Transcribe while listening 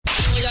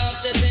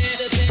For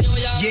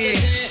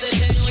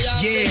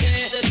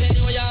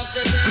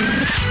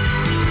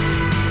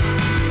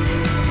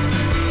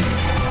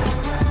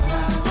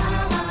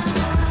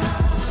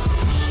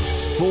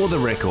the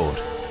Record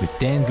with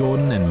Dan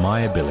Gordon and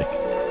Maya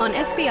Billick on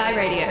FBI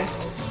Radio.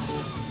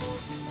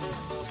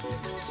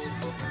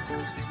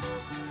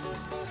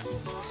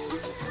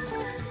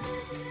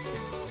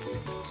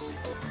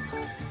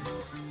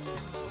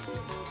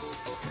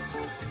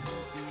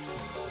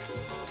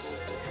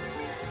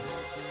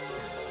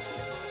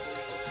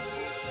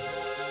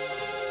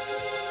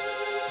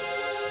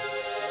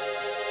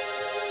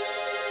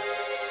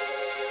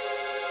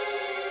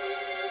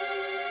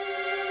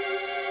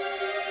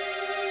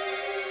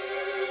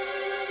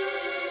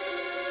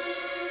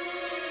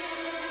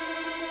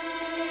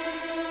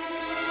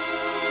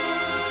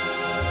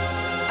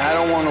 I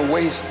don't want to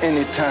waste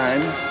any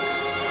time.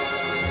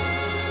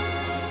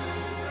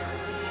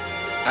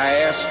 I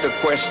asked the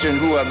question,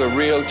 who are the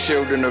real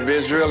children of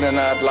Israel? And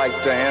I'd like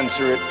to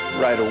answer it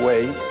right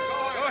away. Go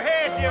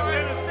ahead, you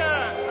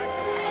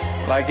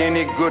understand. Like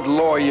any good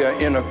lawyer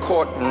in a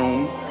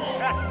courtroom,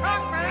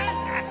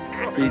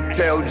 he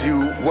tells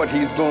you what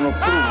he's going to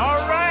prove.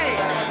 All right.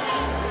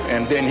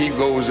 And then he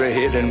goes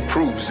ahead and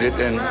proves it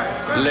and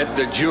let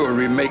the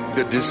jury make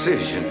the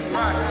decision.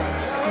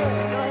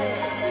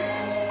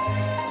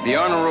 The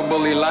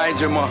Honorable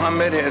Elijah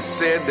Muhammad has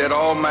said that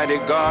Almighty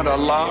God,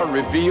 Allah,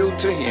 revealed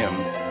to him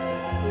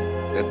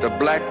that the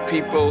black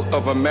people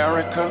of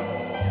America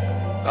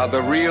are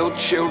the real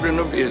children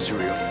of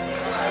Israel.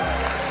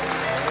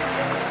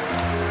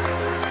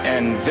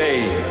 And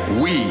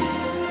we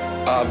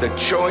are the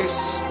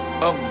choice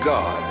of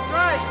God.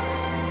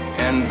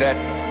 And that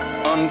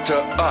unto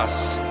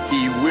us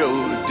he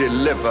will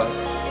deliver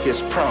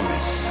his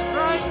promise.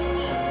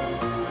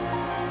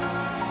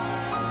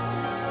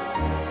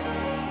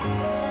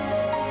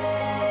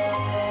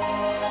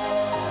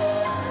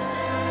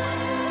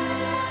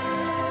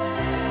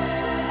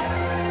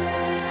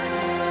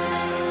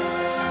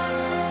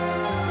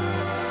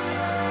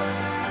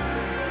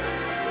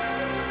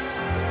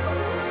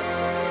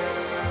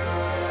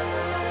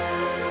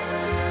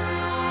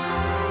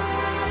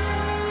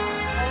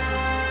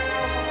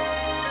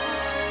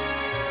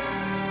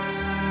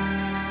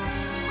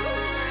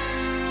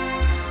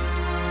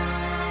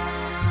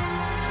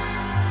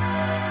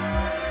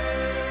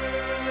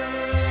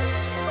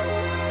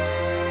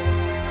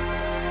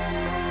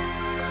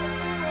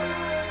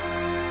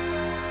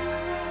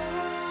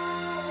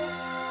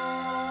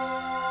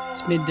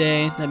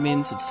 Midday. That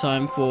means it's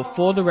time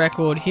for the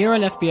Record here on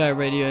FBI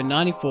Radio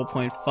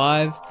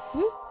 94.5.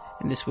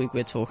 And this week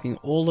we're talking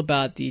all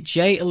about the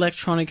J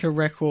Electronica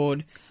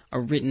record,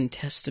 A Written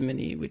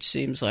Testimony, which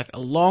seems like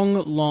a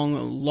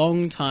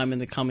long time in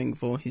the coming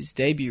for his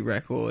debut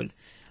record.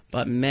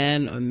 But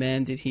man, oh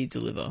man, did he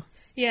deliver.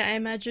 Yeah, I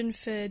imagine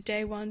for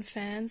Day One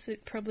fans,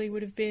 it probably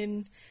would have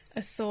been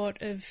a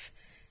thought of,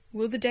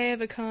 will the day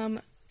ever come?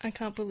 I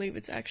can't believe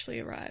it's actually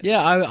arrived.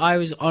 Yeah, I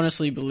was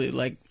honestly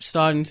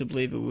starting to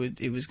believe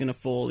it was going to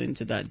fall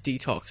into that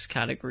detox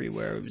category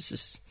where it was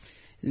just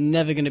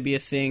never going to be a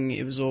thing.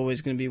 It was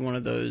always going to be one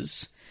of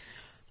those,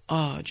 do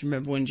you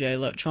remember when J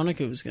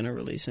Electronica was going to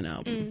release an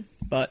album?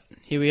 But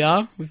here we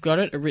are, we've got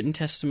it. A Written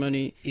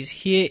Testimony is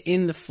here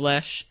in the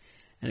flesh,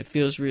 and it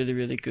feels really,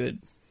 really good.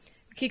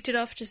 We kicked it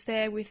off just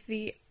there with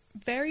the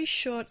very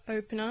short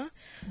opener,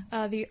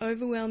 The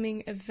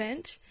Overwhelming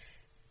Event.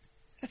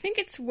 I think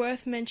it's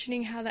worth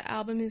mentioning how the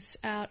album is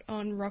out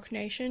on Rock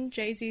Nation,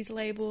 Jay-Z's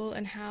label,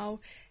 and how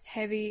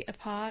heavy a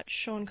part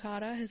Sean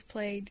Carter has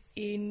played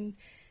in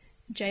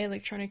J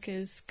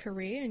Electronica's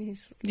career and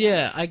his life.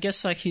 Yeah, I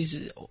guess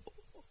he's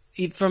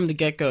from the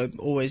get-go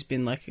always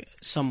been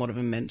somewhat of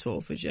a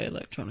mentor for J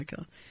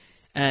Electronica,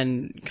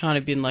 and kind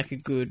of been a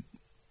good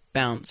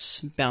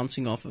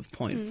bouncing off of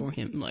point for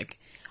him.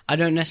 I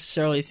don't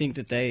necessarily think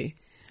that they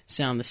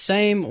sound the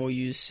same or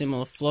use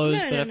similar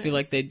flows, but I feel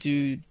like they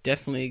do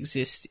definitely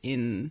exist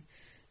in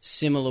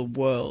similar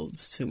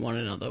worlds to one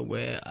another,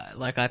 where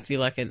I feel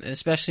like, and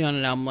especially on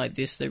an album like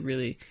this, they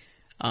really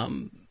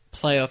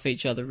play off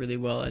each other really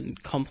well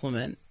and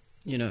complement,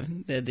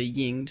 they're the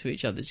yin to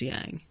each other's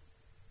yang.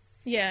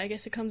 Yeah, I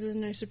guess it comes as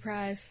no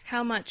surprise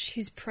how much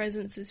his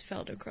presence is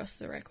felt across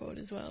the record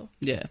as well.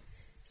 Yeah.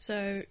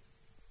 So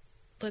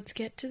let's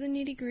get to the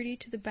nitty-gritty,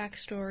 to the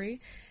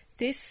backstory.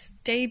 This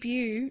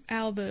debut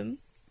album,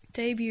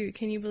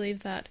 can you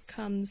believe that,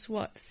 comes,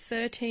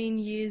 13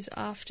 years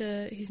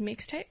after his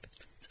mixtape?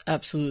 It's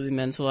absolutely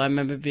mental. I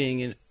remember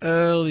being in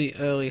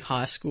early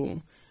high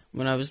school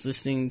when I was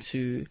listening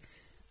to,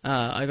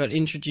 I got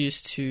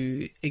introduced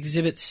to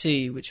Exhibit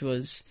C, which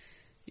was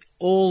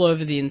all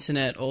over the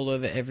internet, all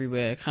over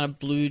everywhere, kind of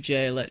blew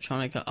J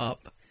Electronica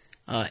up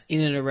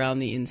in and around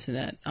the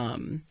internet,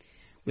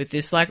 with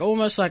this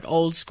almost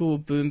old school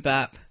boom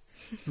bap,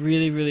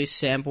 really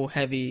sample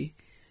heavy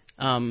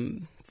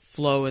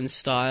flow and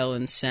style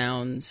and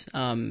sound.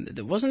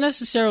 There wasn't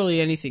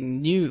necessarily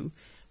anything new,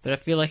 but I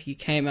feel like he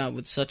came out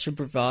with such a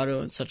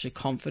bravado and such a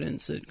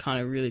confidence that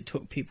kind of really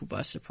took people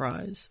by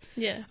surprise.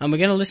 Yeah. And we're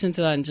going to listen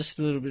to that in just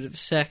a little bit of a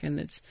second.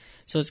 It's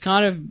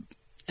kind of,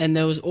 and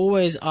there was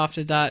always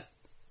after that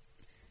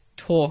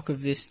talk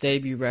of this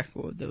debut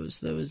record, there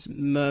was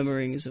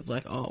murmurings of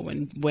like, oh,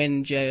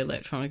 when Jay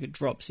Electronica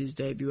drops his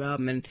debut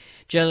album, and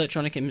Jay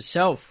Electronica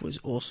himself was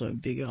also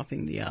big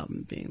upping the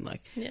album, being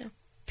like, Yeah.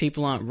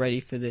 people aren't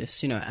ready for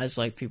this, as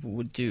like people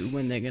would do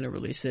when they're going to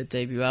release their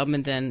debut album.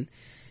 And then,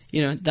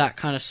 that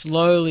kind of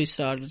slowly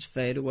started to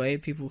fade away.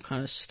 People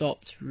kind of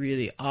stopped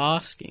really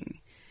asking.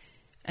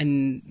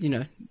 And,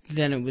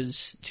 then it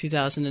was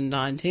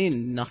 2019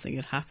 and nothing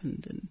had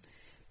happened. And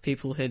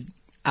people had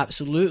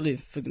absolutely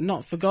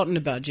not forgotten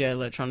about Jay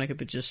Electronica,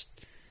 but just,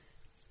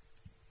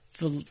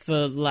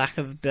 for lack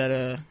of a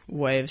better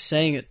way of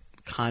saying it,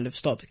 kind of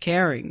stopped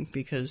caring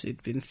because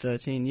it'd been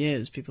 13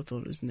 years. People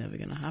thought it was never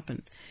going to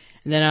happen.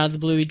 And then out of the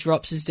blue, he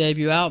drops his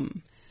debut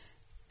album.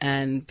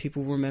 And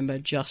people remember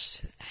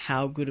just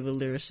how good of a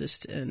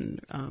lyricist and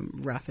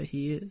rapper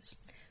he is.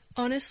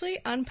 Honestly,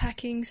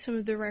 unpacking some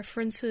of the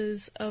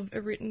references of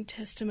A Written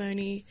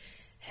Testimony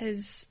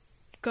has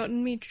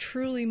gotten me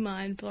truly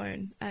mind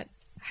blown at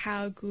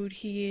how good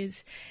he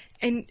is.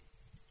 And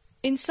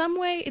in some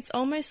way, it's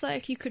almost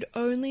like you could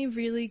only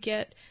really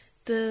get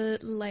the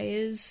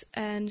layers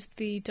and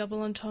the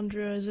double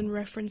entendres and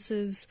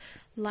references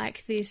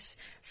like this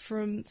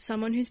from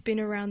someone who's been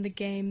around the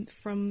game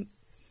from,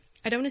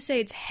 I don't want to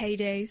say it's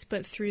heydays,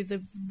 but through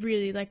the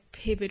really like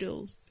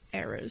pivotal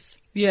eras.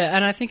 Yeah,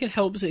 and I think it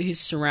helps that he's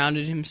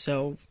surrounded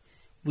himself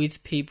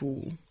with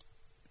people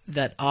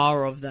that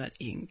are of that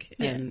ilk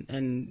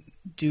and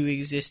do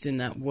exist in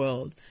that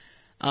world.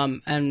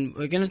 And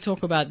we're going to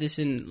talk about this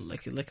in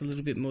like a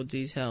little bit more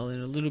detail in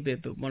a little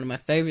bit, but one of my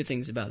favorite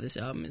things about this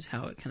album is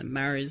how it kind of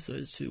marries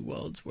those two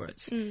worlds, where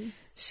it's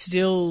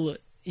still,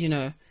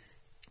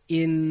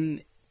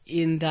 in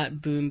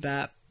that boom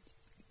bap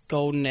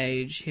golden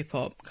age hip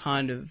hop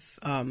kind of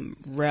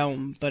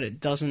realm, but it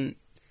doesn't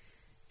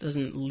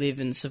live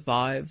and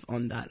survive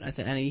on that.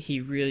 And he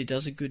really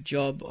does a good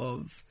job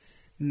of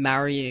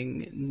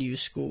marrying new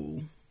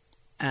school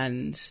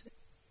and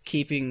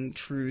keeping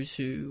true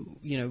to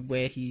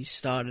where he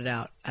started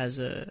out as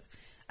a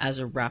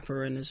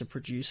rapper and as a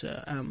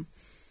producer.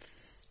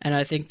 And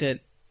I think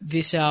that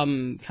this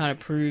album kind of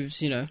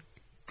proves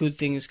good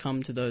things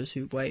come to those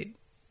who wait.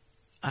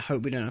 I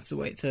hope we don't have to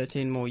wait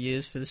 13 more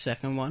years for the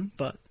second one,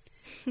 but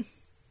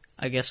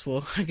I guess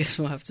we'll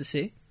have to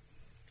see.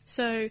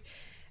 So,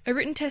 A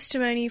Written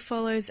Testimony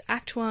follows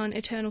Act 1,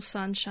 Eternal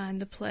Sunshine,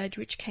 The Pledge,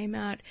 which came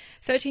out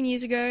 13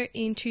 years ago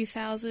in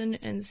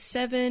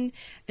 2007.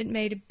 It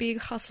made a big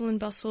hustle and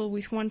bustle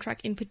with one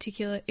track in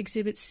particular,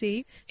 Exhibit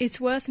C. It's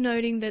worth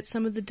noting that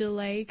some of the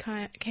delay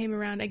came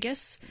around, I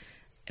guess,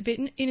 a bit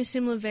in a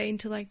similar vein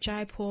to like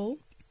Jai Paul,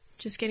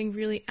 just getting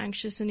really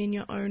anxious and in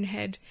your own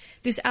head.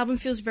 This album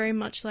feels very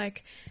much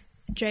like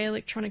Jay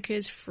Electronica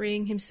is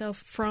freeing himself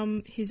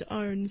from his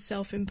own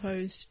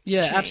self-imposed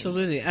chains.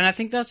 Absolutely. And I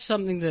think that's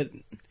something that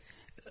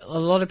a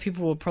lot of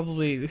people will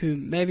probably, who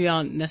maybe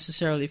aren't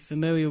necessarily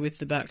familiar with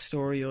the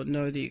backstory or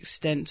know the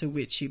extent to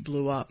which he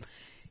blew up,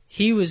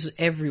 he was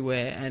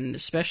everywhere, and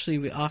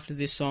especially after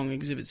this song,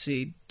 Exhibit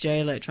C,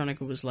 Jay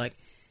Electronica was like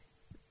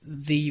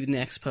the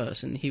next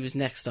person. He was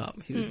next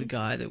up. He was the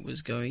guy that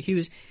was going...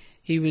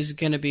 He was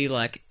going to be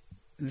like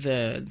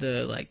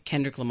the like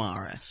Kendrick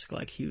Lamar-esque.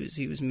 Like he was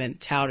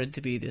touted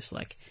to be this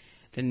like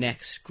the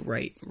next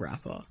great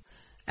rapper.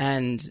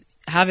 And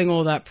having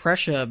all that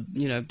pressure,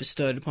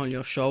 bestowed upon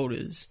your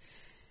shoulders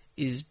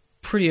is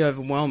pretty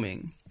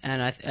overwhelming.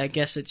 And I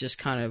guess it just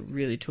kind of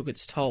really took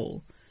its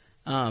toll.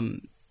 But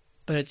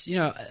it's,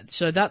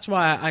 so that's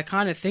why I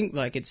kind of think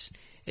like it's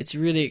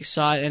really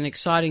an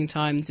exciting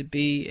time to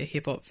be a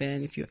hip hop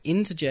fan if you're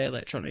into Jay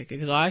Electronica,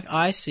 because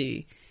I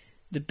see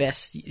the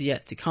best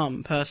yet to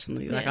come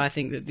personally. Like I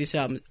think that this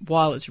album,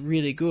 while it's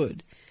really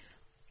good,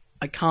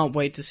 I can't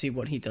wait to see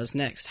what he does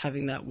next,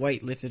 having that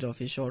weight lifted off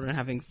his shoulder and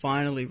having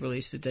finally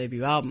released a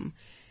debut album,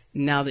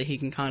 now that he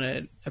can kind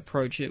of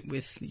approach it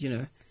with,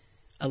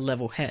 a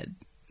level head.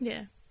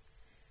 Yeah.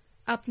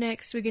 Up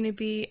next, we're going to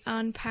be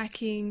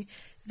unpacking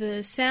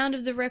the sound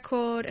of the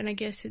record and I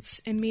guess its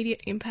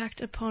immediate impact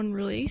upon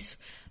release.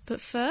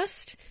 But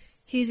first,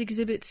 here's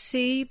Exhibit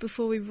C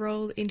before we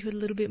roll into a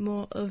little bit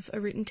more of A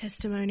Written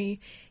Testimony.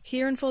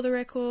 Here and for the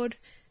record,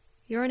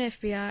 you're on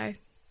FBI.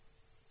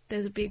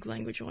 There's a big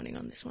language warning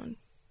on this one.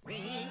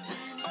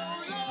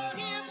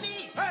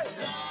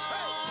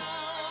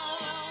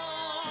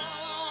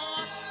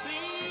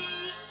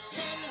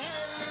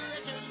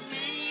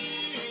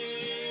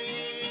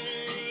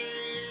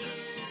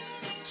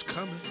 It's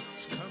coming,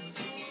 it's coming,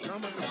 it's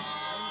coming.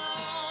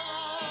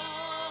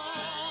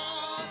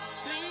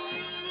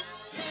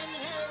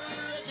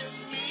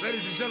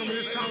 Ladies and gentlemen,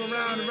 this time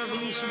around, the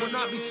revolution will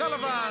not be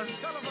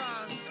televised.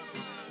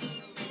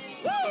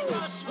 Woo!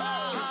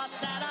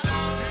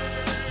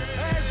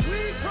 As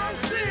we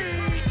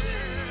proceed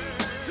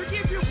to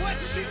give you what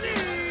you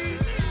need.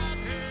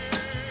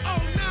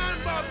 Oh,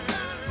 9 brother.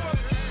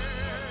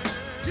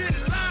 Get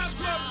it live,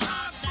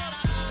 brother.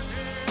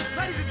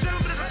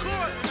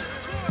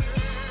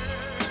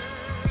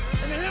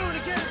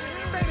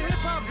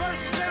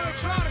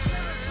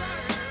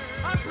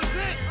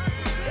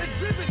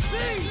 Exhibit C.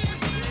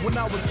 When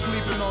I was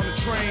sleeping on the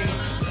train,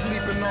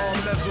 sleeping on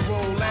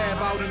Mesero Lab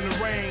out in the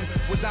rain,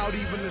 without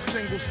even a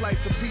single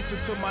slice of pizza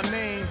to my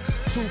name.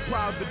 Too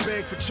proud to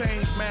beg for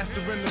change,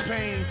 mastering the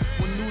pain.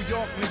 When New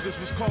York niggas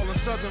was calling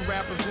Southern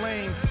rappers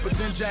lame, but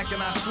then Jack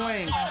and I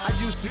slang. I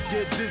used to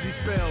get dizzy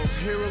spells,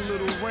 hear a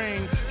little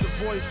ring, the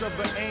voice of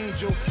an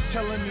angel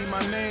telling me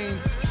my name,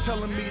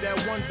 telling me that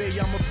one day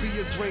I'ma be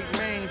a great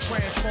man,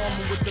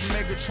 transforming with the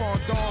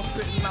Megatron dawn,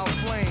 spitting out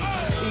flames,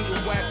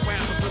 eating whack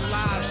rappers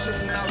alive,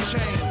 shitting out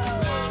chains.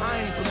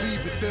 I ain't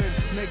believe it then,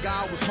 nigga,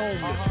 I was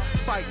homeless,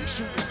 fighting,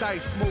 shooting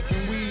dice,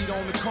 smoking weed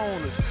on the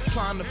corners,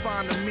 trying to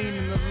find the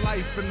meaning of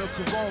life in the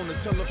corona,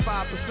 till the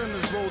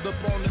 5%ers rolled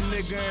up on the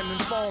nigga and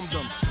informed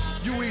them.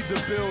 You either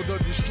build or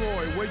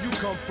destroy, where you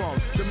come from.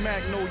 The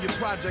Magnolia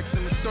Projects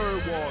in the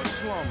Third Ward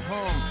slum,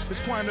 It's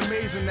quite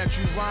amazing that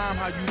you rhyme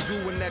how you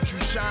do and that you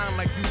shine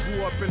like you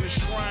grew up in a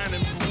shrine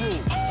in Peru.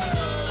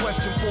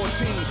 Question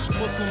 14,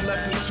 Muslim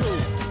lesson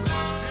 2.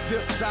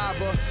 Dip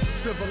diver,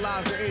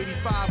 civilizer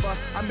 85er.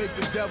 I make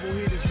the devil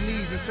hit his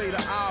knees and say to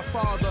our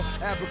Father,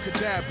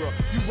 abracadabra.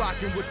 You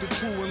rockin' with the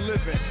true and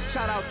living.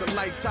 Shout out the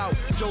Lights Out,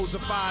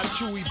 Joseph I,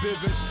 Chewy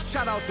Bivens.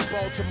 Shout out to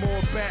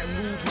Baltimore, Baton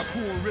Rouge, my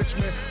crew in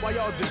Richmond. While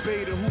y'all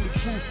debated who the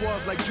truth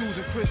was, like Jews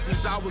and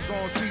Christians, I was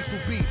on Cecil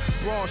B,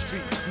 Broad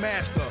Street,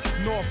 Master,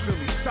 North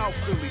Philly, South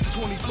Philly,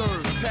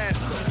 23rd,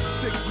 Tasker,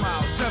 6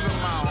 Mile, 7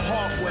 Mile,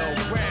 Hartwell,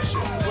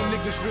 Gratiot. When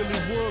niggas really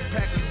would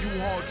pack a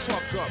U-Haul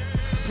truck up.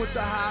 Put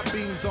the high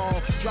beams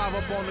on, drive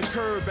up on the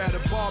curb at a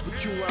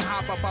barbecue and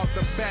hop up out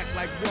the back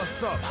like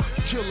what's up?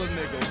 Kill a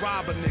nigga,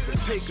 rob a nigga,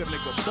 take a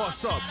nigga,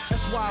 bust up.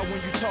 That's why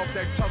when you talk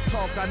that tough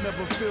talk, I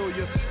never feel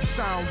you. You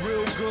sound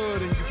real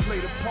good and you play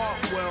the part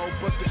well,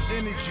 but the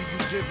energy you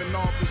giving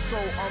off is so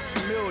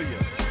unfamiliar.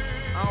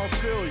 I don't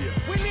feel you.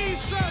 We need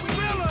something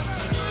realer.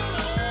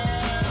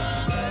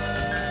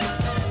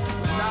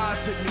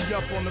 Nas hit me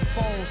up on the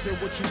phone, said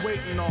what you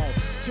waiting on.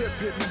 Tip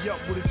hit me up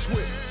with a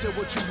twit, said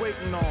what you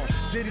waiting on.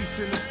 Diddy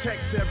send a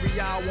text every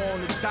hour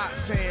on the dot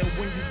saying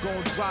when you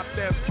gon' drop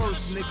that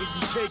first nigga,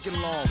 you taking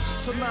long.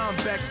 So now I'm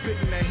back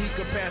spitting that he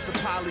could pass a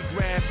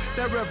polygraph.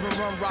 That Reverend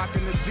Run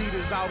rockin'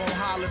 Adidas out on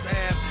Hollis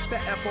Ave.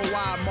 That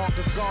FOI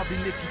Marcus Garvey,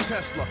 Nicky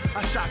Tesla.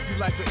 I shock you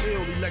like an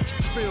ill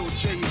electric field,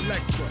 J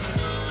Electra.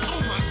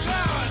 Oh my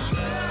God.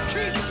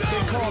 Keep going.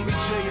 They call me J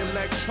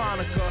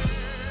Electronica.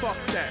 Fuck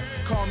that,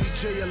 call me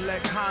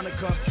J-Elect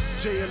Hanukkah,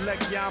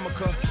 J-Elect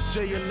Yamaka,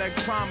 J-Elect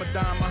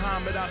Tramadan,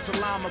 Muhammad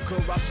Assalamaka,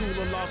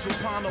 Rasulullah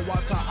Subhanahu wa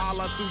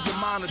ta'ala through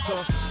your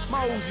monitor.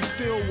 My Uzi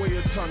still weigh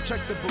a ton, check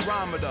the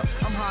barometer.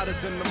 I'm hotter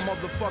than the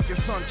motherfucking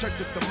sun, check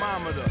the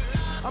thermometer.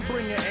 I'm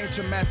bringing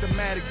ancient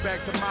mathematics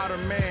back to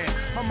modern man.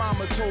 My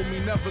mama told me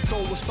never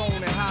throw a stone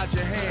and hide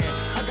your hand.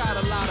 I got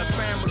a lot of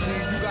family,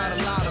 you got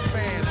a lot of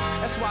fans.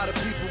 That's why the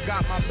people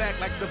got my back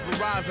like the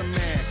Verizon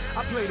man.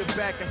 I play the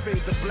back and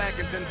fade the black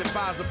and then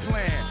devise a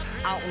plan.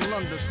 Out in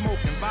London,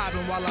 smoking,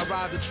 vibing while I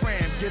ride the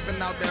tram, giving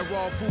out that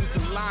raw food to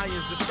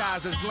lions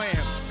disguised as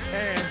lambs.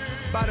 And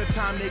by the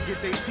time they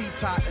get their seat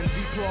top and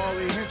deploy all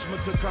their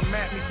henchmen to come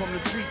at me from the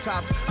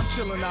treetops, I'm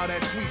chilling out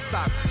at Tweet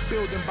Stock,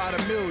 building by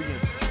the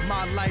millions.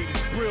 My light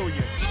is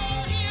brilliant.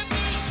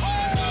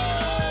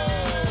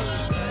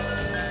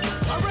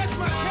 I rest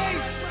my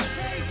case.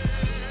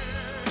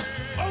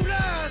 09,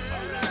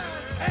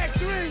 Act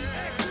 3,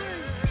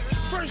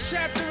 first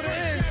chapter of the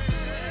end.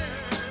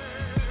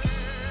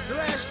 The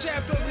last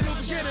chapter of the new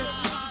beginning.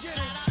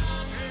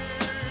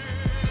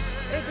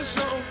 Ain't this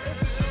something?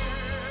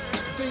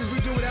 The things we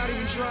do without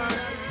even trying.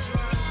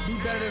 Be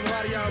better than a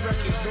lot of y'all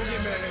records. Don't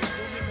get mad.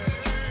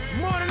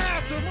 Morning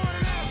after,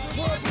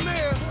 world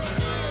premiere.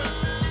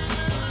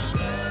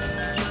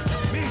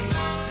 Me.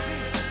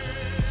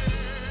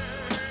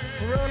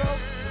 For real though?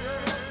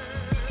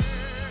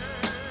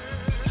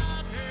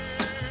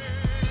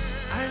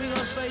 I ain't even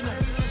gonna say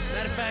nothing.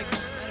 Matter of fact,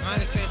 I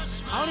ain't saying.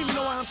 I don't even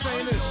know why I'm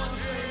saying this.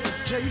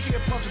 Jay, you should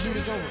get Puff to do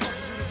this over.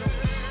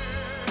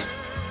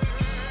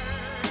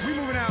 We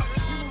moving out.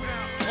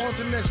 On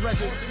to the next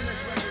record.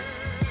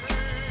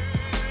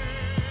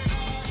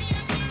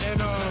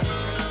 And I'm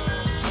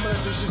gonna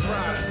let this just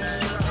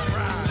ride.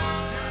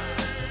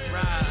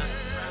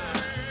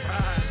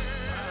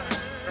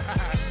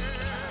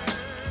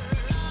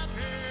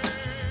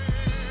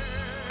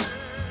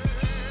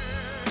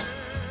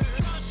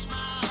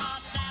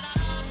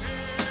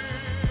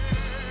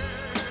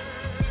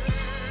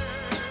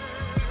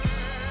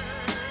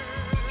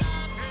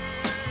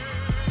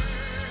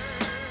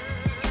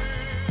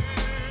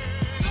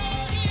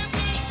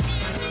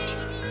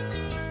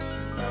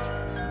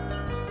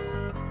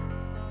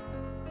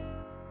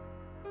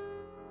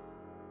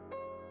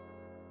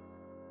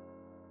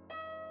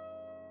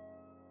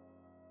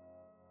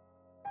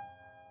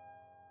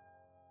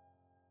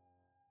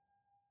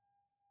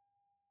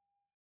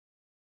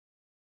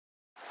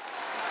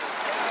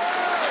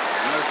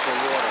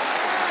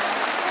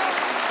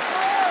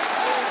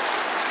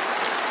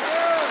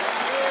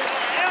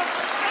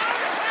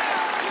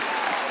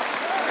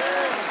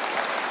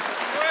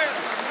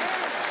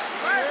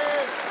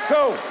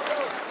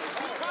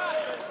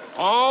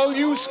 all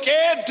you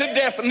scared to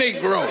death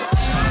Negroes.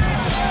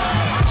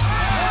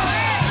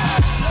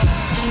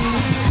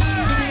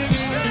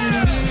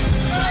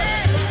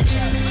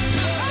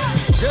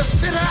 Just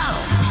sit down.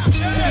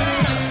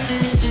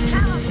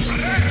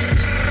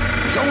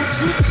 Don't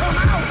you come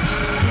out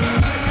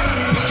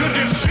to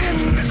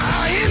defend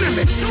our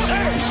enemy.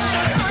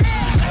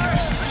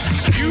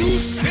 You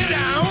sit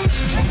down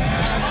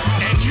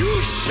and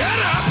you shut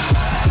up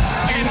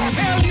and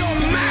tell your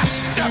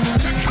master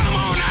to come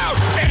on out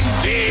and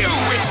deal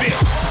with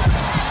this.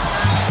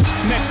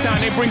 Next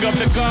time they bring up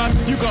the guards,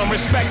 you gon'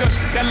 respect us.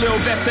 That little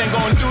vest ain't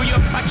gon' do ya.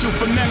 I chew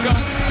for Mecca.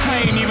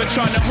 I ain't even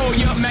tryna hold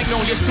ya.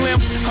 Magnolia Slim.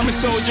 I'm a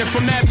soldier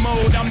from that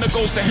mode. I'm the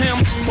ghost of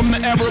him. From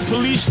the era of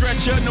police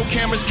stretcher, no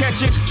cameras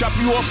catch it. Drop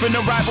you off in the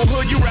rival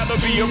hood, you'd rather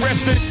be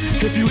arrested.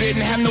 If you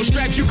didn't have no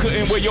straps, you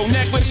couldn't wear your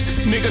necklace.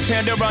 Niggas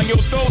hand around your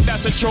throat,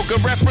 that's a choker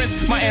reference.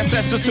 My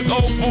ancestors took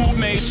old food,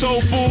 made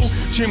soul food.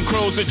 Jim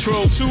Crow's a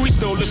troll too, he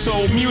stole the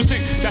soul music.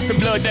 That's the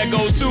blood that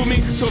goes through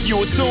me. So if you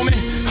assuming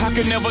I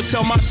could never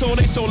sell my soul,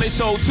 they sold their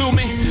soul to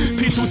me.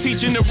 Peaceful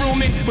teaching to rule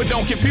me, but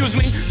don't confuse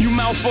me. You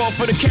mouth fall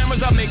for the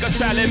cameras, I'll make a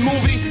silent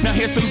movie. Now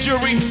here's some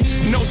jury.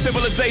 No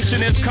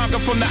civilization is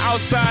conquered from the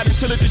outside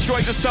until it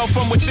destroys itself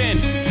from within.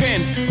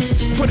 Pin,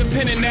 put a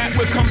pin in that,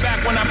 we'll come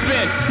back when I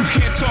fin. You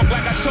can't talk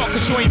like I talk,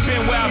 cause you ain't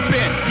been where I've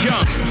been.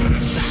 Young.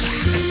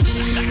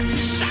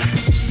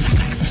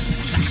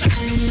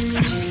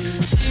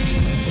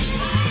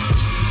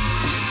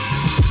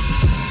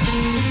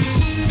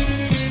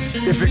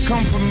 If it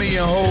come from me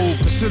and Hov,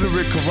 consider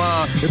it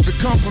Quran. If it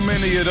come from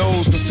any of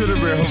those, consider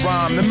it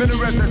haram. The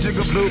minaret that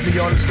Jigga built me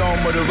on the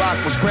dome of the rock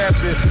was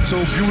crafted so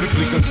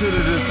beautifully,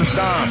 considered it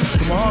Saddam.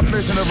 From a hard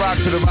place in Iraq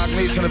to the rock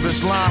nation of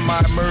Islam,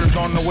 I emerged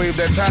on the wave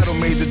that title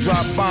made to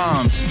drop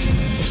bombs.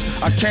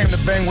 I came to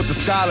bang with the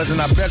scholars,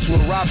 and I bet you a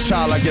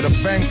Rothschild I get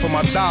a bang for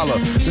my dollar.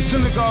 The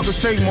synagogue of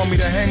Satan want me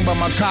to hang by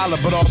my collar,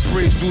 but all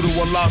praise due to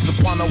Allah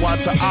subhanahu wa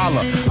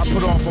ta'ala. I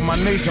put on for my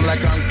nation like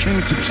I'm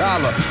King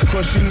T'Challa,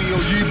 crushing the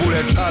Oyibo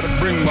that try to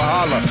bring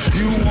Wahala.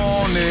 You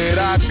want it,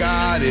 I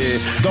got it.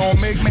 Don't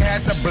make me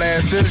have to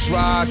blast this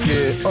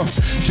rocket.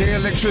 J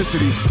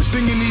electricity, the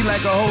thing you need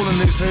like a hole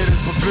in his head is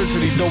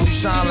publicity. Though we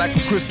shine like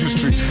a Christmas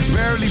tree.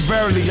 Verily,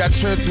 verily, I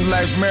tread through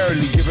life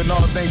merrily, giving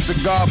all thanks to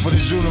God for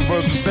this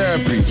universal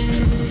therapy.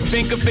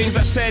 Think of things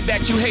I said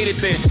that you hated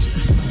then.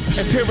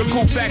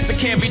 Empirical facts that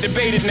can't be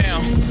debated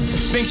now.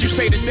 Things you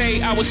say today,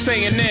 I was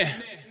saying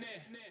then.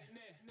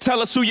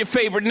 Tell us who your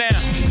favorite now.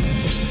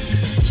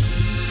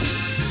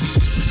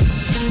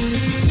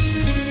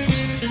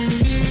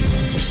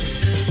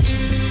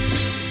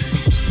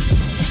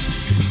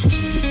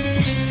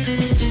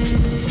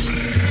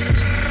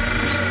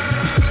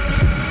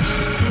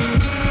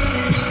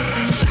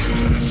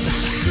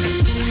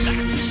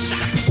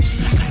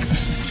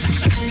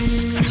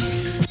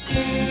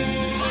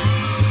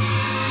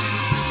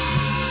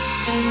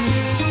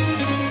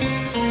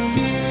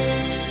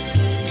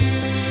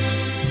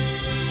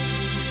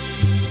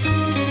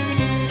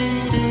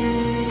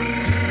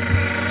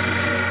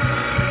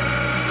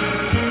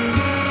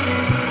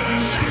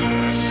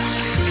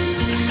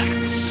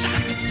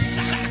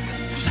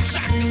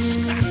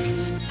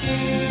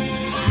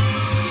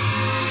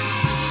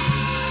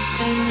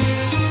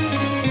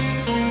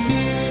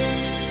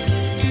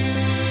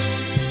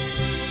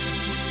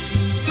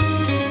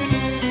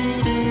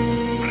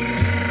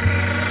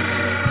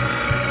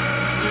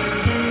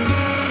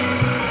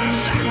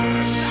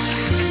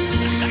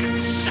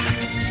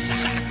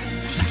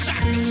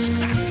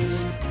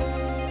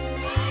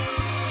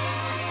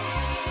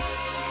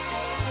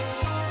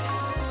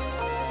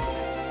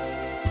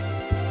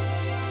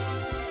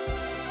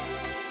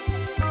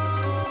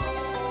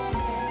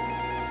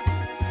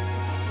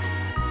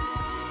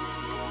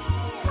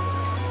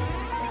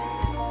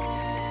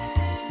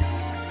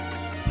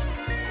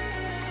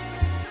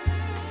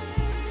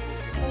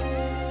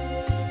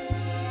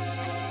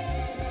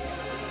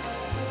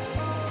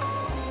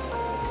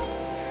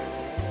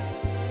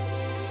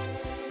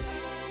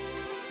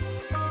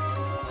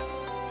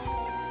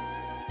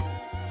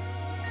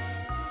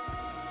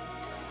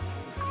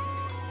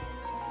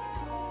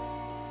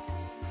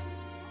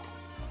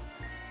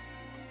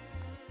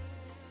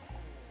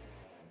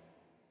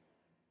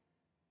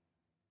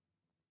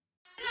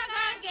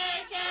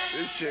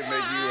 This shit make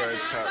you want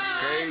to talk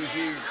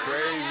crazy,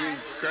 crazy,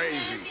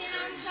 crazy.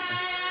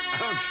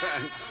 I'm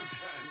trying to...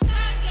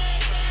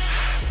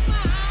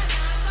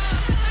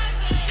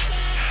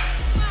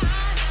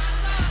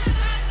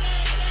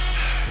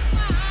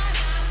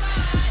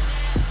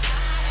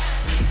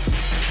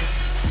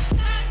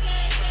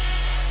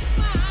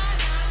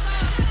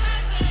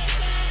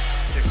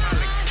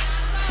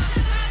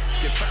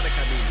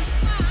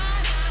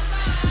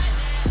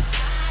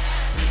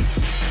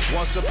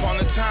 Once upon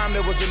a time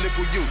there was a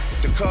liquid youth,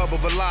 the cub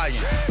of a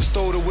lion, a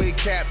stowed away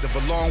captive,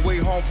 a long way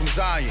home from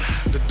Zion.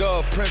 The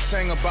dove Prince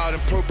sang about in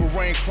Purple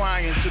Rain,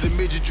 crying to the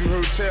midget you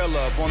heard tell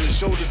of on the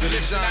shoulders of the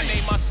Listen, giant. I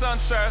named my son,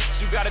 sir.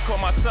 You gotta call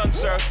my son,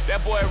 sir.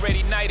 That boy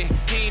already knighted.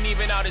 He ain't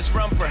even out his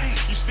rumper.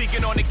 You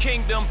speaking on the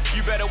kingdom,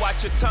 you better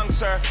watch your tongue,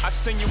 sir. I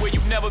send you where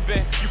you've never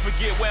been. You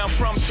forget where I'm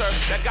from, sir.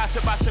 That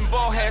gossip I send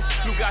ball heads.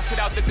 You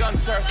gossip out the gun,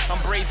 sir. I'm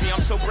brazy,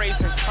 I'm so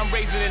brazen. I'm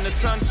raising in the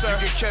sun, sir. You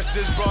can catch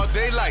this broad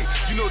daylight.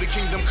 You know the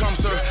kingdom comes,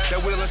 sir. That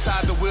wheel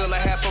inside the wheel, a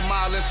half a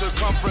mile in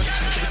circumference.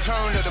 It's the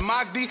return of the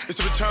Magdi. It's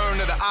the return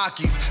of the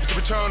Akis. It's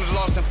the return of the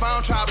lost and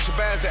found tribe of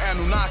Shabazz, the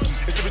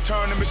Anunnakis. It's the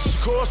return of Mr.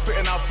 Shakur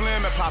spitting out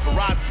phlegm and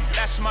paparazzi.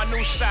 That's my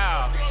new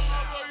style.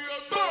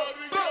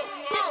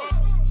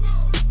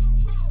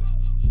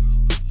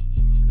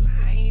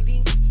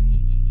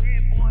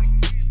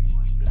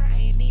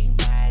 Blinding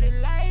by the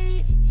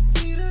light,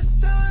 see the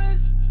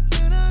stars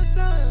in our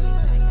sun.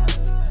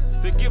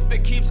 The gift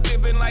that keeps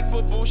giving like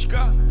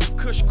babushka.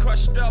 Kush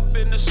crushed up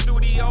in the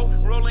studio,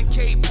 rolling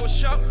Kate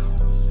push up.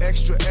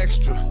 Extra,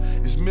 extra,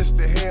 it's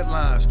Mr.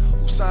 Headlines,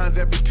 who signed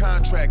every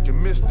contract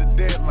and missed the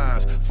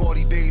deadlines.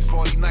 40 days,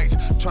 40 nights,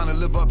 trying to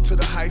live up to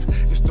the hype.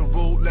 It's the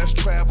road less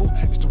traveled,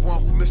 it's the one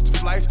who missed the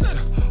flight.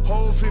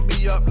 Hove hit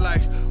me up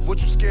like,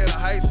 what you scared of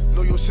heights?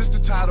 Know your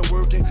sister tired of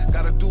working,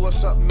 gotta do her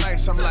something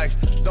nice. I'm like,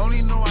 don't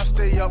he know I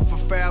stay up for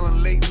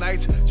Fallon late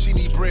nights? She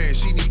need bread,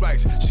 she need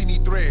rice, she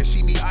need thread,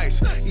 she need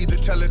ice. Either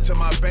tell it to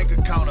my bank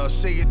account or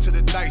say it to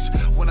the dice.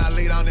 When I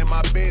lay down in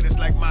my bed, it's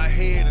like my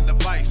head in a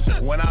vice.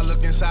 When I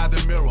look inside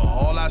the mirror,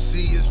 all I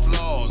see is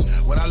flaws.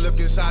 When I look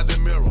inside the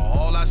mirror,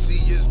 all I see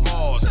is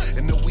bars.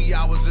 In the wee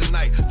hours of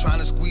night, trying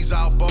to squeeze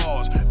out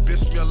bars.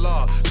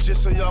 Bismillah,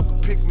 just so y'all can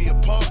pick me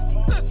apart.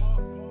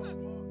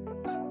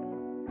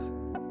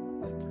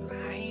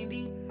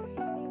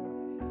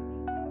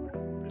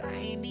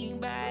 Blinding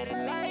by the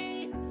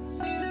light,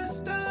 see the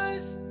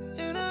stars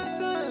in our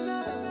sun.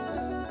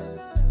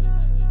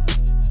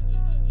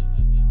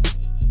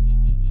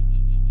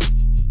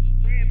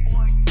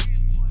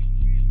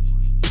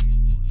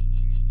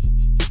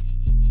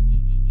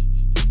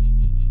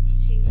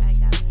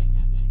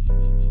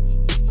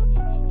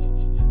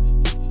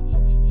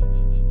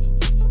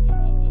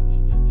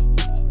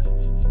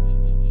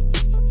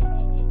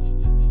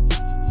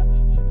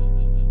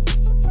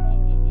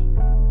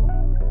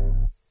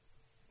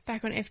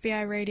 Back on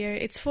FBI Radio.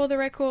 It's For the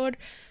Record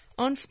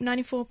on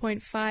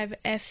 94.5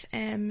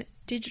 FM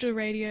digital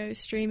radio,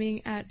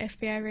 streaming at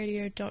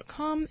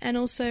fbiradio.com, and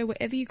also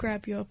wherever you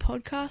grab your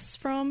podcasts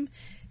from.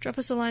 Drop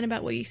us a line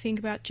about what you think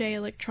about J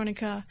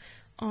Electronica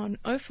on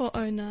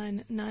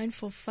 0409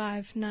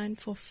 945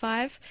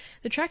 945.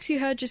 The tracks you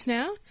heard just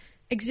now,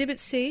 Exhibit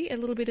C, a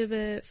little bit of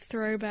a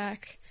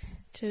throwback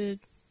to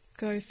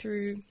go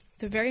through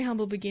the very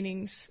humble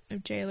beginnings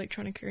of J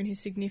Electronica and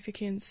his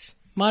significance.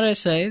 Might I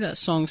say, that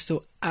song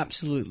still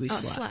absolutely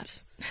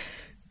slaps.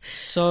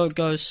 So it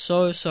goes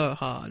so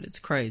hard. It's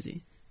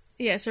crazy.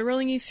 Yeah, so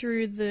rolling you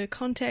through the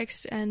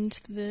context and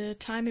the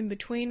time in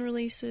between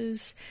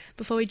releases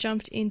before we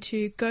jumped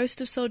into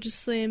Ghost of Soulja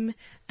Slim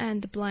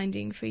and The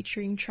Blinding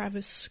featuring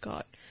Travis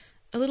Scott.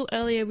 A little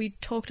earlier we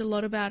talked a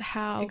lot about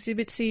how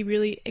Exhibit C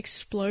really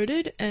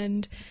exploded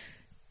and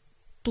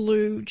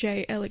blew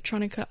J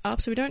Electronica up,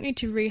 so we don't need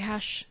to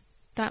rehash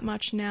that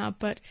much now,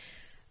 but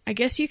I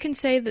guess you can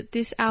say that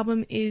this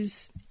album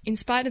is, in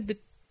spite of the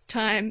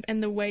time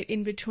and the wait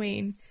in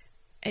between,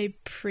 a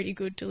pretty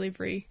good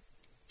delivery.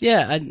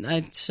 Yeah,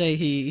 I'd say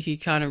he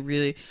kind of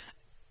really...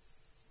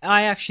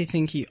 I actually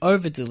think he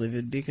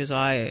over-delivered because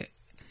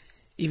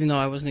even though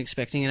I wasn't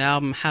expecting an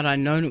album, had I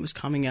known it was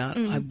coming out,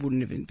 I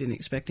wouldn't have been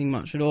expecting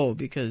much at all,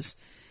 because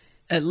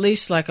at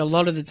least like a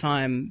lot of the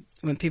time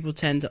when people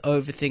tend to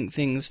overthink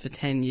things for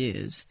 10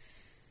 years,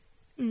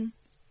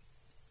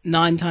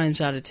 9 times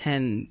out of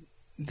 10...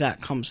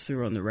 that comes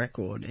through on the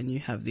record, and you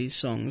have these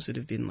songs that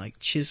have been like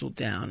chiseled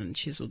down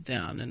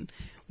and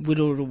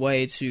whittled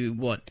away to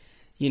what,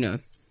 you know,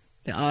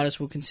 the artist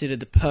will consider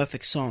the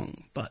perfect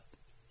song, but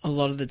a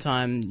lot of the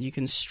time you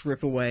can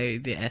strip away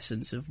the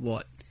essence of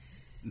what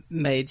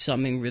made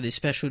something really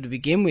special to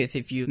begin with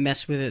if you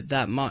mess with it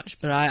that much.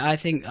 But I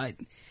think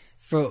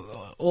for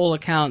all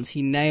accounts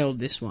he nailed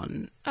this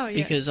one. Oh,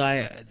 yeah. Because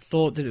I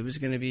thought that it was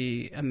going to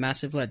be a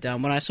massive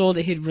letdown. When I saw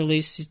that he'd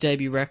released his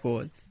debut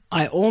record,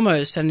 I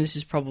almost, and this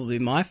is probably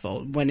my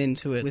fault, went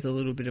into it with a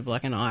little bit of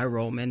like an eye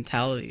roll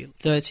mentality.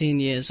 13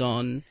 years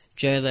on,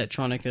 J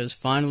Electronica's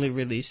finally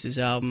released his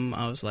album.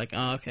 I was like,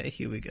 oh, okay,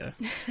 here we go.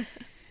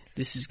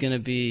 This is going to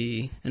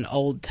be an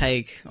old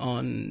take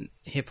on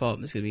hip-hop.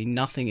 There's going to be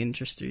nothing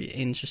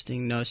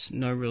interesting,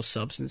 no real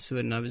substance to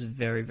it, and I was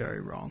very,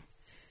 very wrong.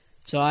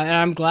 So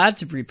I'm glad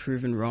to be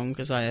proven wrong,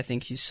 because I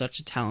think he's such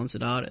a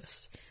talented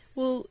artist.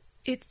 Well,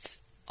 it's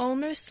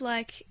almost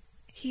like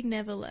he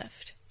never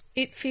left.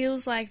 It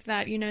feels like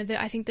that, you know,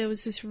 that I think there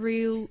was this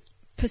real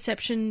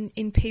perception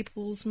in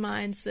people's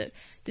minds that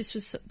this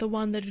was the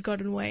one that had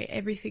gotten away.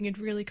 Everything had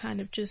really kind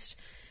of just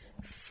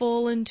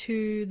fallen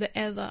to the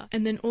ether.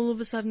 And then all of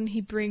a sudden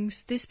he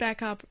brings this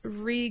back up,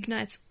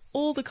 reignites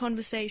all the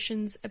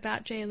conversations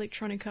about Jay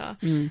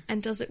Electronica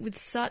and does it with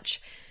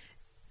such...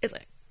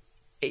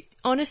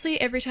 honestly,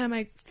 every time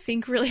I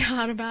think really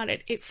hard about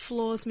it, it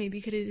floors me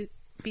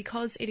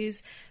because it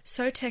is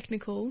so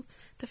technical.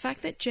 The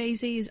fact that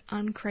Jay-Z is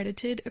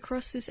uncredited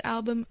across this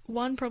album,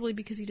 one, probably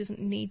because he doesn't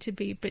need to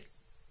be, but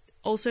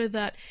also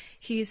that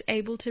he is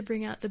able to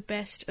bring out the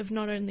best of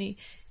not only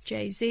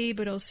Jay-Z,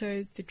 but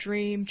also The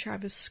Dream,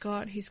 Travis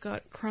Scott. He's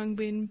got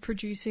Khruangbin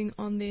producing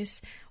on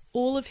this.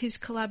 All of his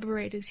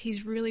collaborators,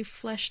 he's really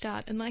fleshed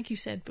out, and like you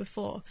said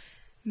before,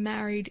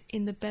 married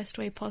in the best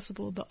way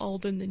possible, the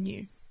old and the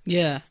new.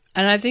 Yeah,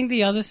 and I think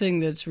the other thing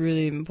that's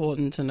really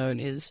important to note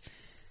is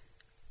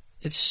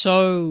it's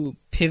so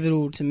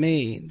pivotal to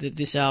me that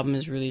this album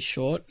is really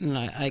short,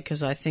 and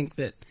because I think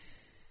that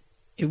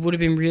it would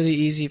have been really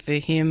easy for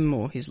him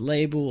or his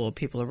label or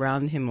people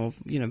around him or,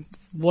 you know,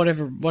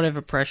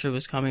 whatever pressure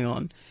was coming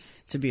on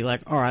to be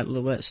like, all right,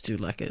 let's do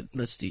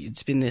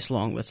it's been this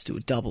long, let's do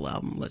a double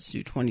album, let's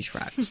do 20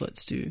 tracks,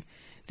 let's do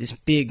this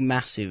big,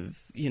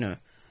 massive, you know,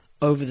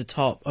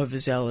 over-the-top,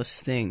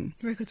 overzealous thing.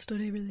 Record store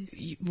day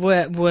release.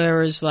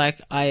 Whereas,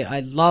 like,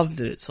 I love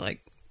that it's, like,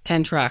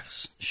 10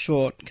 tracks,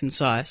 short,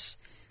 concise,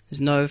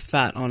 there's no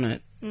fat on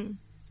it.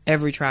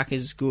 Every track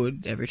is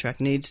good, every track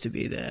needs to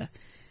be there.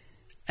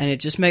 And it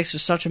just makes for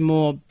such a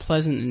more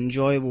pleasant and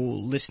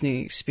enjoyable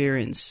listening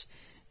experience,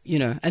 you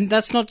know. And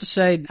that's not to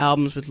say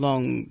albums with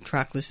long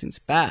track listings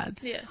are bad.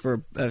 Yeah.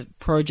 For a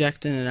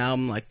project and an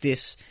album like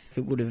this,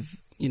 it would have,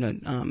 you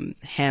know,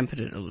 hampered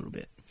it a little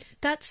bit.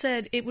 That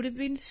said, it would have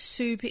been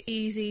super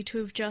easy to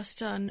have just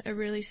done a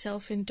really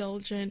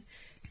self-indulgent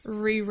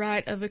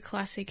rewrite of a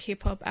classic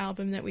hip-hop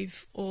album that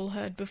we've all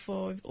heard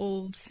before, we've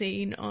all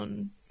seen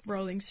on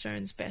Rolling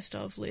Stone's best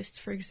of lists,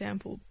 for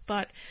example.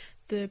 But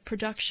the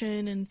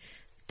production and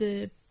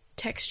the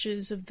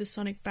textures of the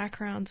sonic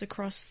backgrounds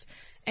across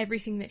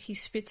everything that he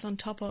spits on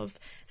top of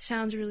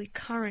sounds really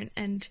current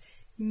and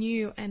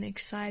new and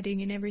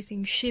exciting, and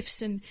everything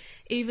shifts, and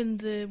even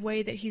the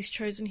way that he's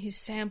chosen his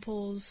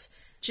samples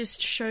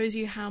just shows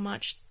you how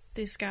much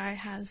this guy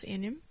has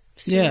in him.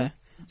 Still. Yeah,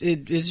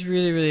 it is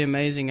really, really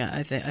amazing.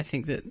 I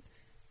think that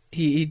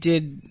he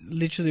did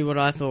literally what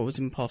I thought was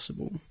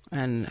impossible,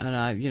 and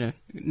I, you know,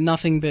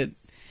 nothing but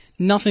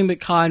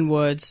kind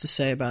words to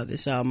say about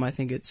this album. I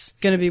think it's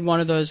going to be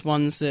one of those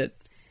ones that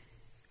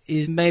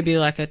is maybe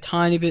like a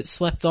tiny bit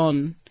slept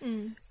on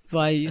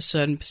by a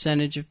certain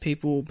percentage of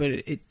people, but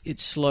it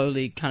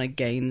slowly kind of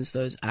gains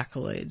those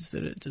accolades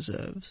that it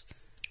deserves.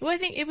 Well, I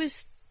think it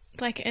was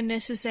like a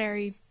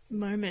necessary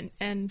moment,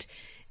 and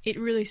it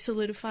really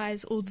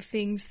solidifies all the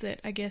things that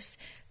I guess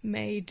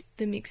made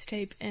the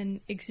mixtape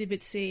and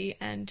Exhibit C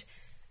and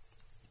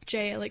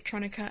Jay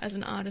Electronica as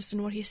an artist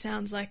and what he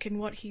sounds like and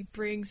what he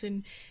brings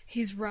and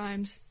his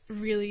rhymes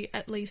really,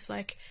 at least,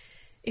 like,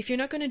 if you're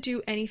not going to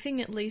do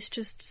anything, at least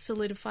just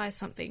solidify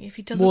something. If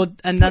he doesn't, well,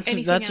 and put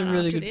that's a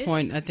really good this,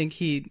 point. I think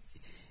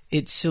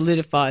it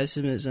solidifies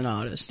him as an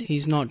artist.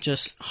 He's not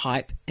just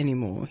hype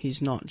anymore.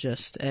 He's not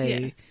just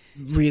a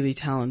really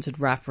talented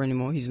rapper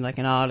anymore. He's like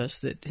an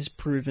artist that has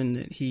proven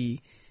that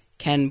he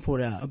can put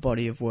out a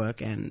body of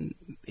work and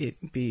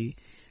it be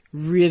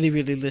really,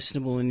 really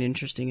listenable and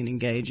interesting and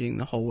engaging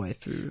the whole way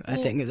through. I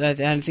think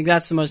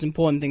that's the most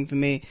important thing for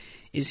me,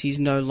 is he's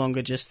no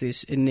longer just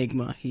this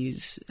enigma.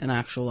 He's an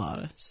actual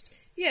artist.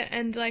 Yeah,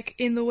 and like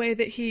in the way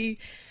that he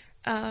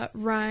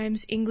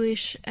rhymes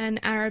English and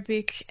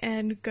Arabic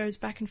and goes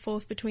back and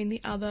forth between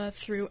the other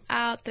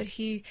throughout, that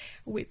he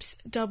whips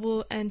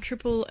double and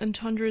triple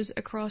entendres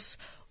across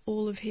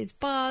all of his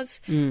bars.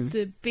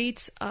 The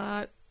beats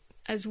are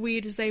as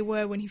weird as they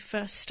were when he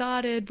first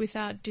started,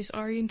 without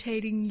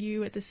disorientating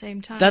you at the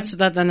same time. That's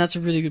a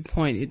really good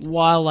point.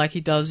 While like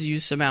he does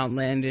use some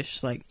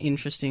outlandish, like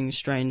interesting,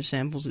 strange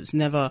samples, it's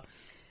never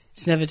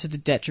to the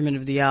detriment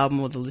of the album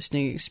or the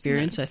listening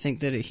experience. No. I think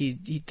that he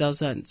does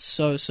that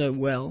so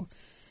well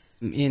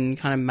in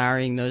kind of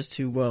marrying those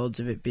two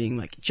worlds of it being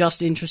like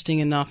just interesting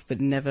enough,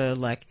 but never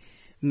like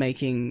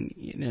making,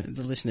 you know,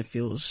 the listener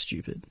feel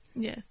stupid.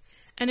 Yeah,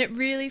 and it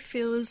really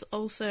feels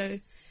also,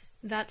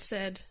 that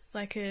said,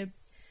 like a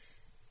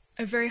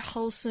very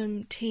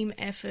wholesome team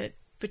effort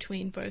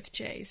between both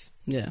Jays.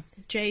 Yeah.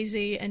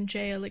 Jay-Z and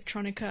Jay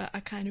Electronica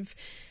are kind of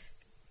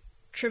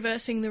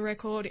traversing the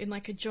record in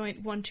like a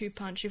joint 1-2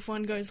 punch. If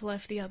one goes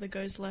left, the other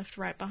goes left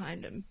right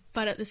behind them.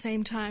 But at the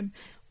same time,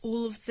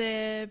 all of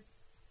their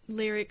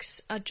lyrics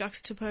are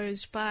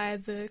juxtaposed by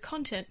the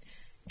content.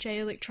 Jay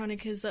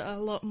Electronica's are a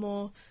lot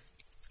more,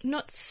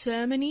 not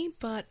sermony,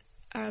 but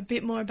are a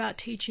bit more about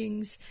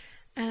teachings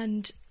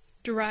and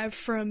derived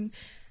from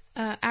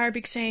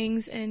Arabic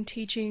sayings and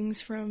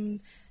teachings from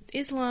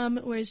Islam,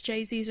 whereas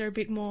Jay-Z's are a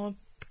bit more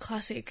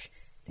classic.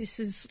 This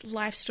is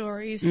life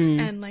stories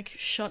and like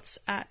shots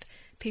at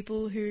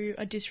people who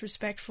are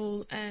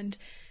disrespectful and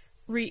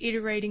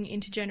reiterating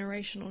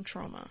intergenerational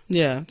trauma.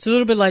 Yeah, it's a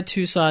little bit like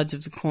two sides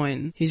of the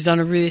coin. He's done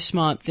a really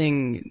smart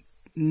thing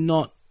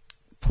not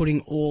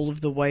putting all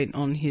of the weight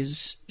on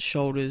his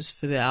shoulders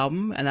for the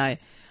album, and I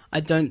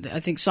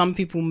think some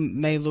people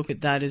may look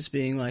at that as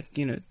being like,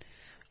 you know,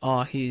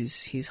 oh,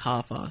 he's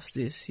half-assed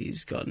this,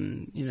 he's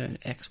gotten,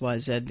 X, Y,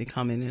 Z to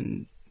come in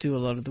and do a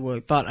lot of the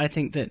work. But I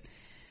think that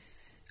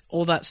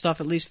all that stuff,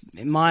 at least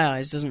in my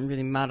eyes, doesn't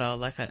really matter.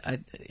 Like,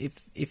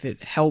 if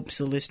it helps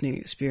the listening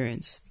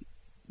experience,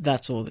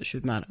 that's all that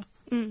should matter.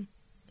 Mm.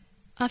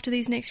 After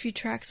these next few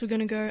tracks, we're going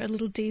to go a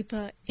little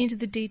deeper into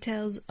the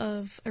details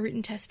of a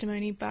written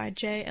testimony by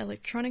J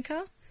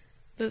Electronica.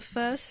 But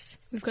first,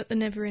 we've got the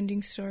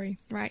never-ending story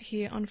right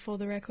here on For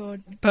the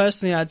Record.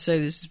 Personally, I'd say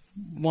this is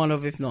one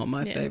of, if not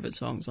my favourite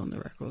songs on the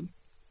record.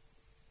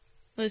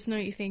 Let us know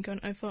what you think on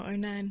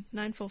 0409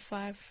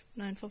 945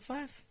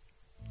 945.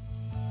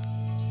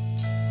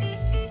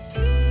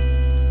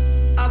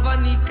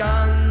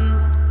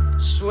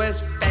 Abanican su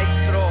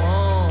espectro.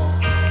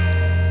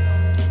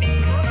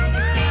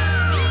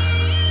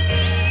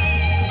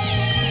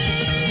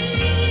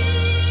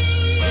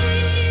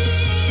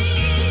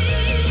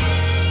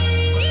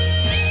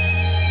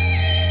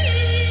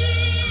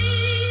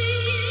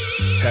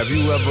 Have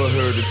you ever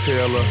heard the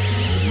tale of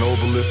the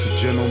noblest of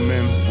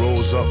gentlemen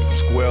rose up from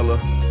Squella?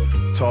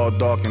 Tall,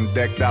 dark, and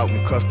decked out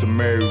in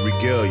customary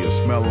regalia,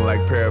 smelling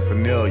like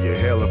paraphernalia,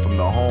 hailing from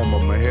the home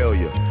of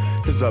Mahalia.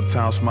 His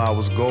uptown smile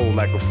was gold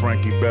like a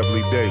Frankie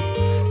Beverly Day.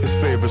 His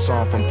favorite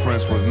song from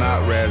Prince was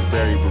not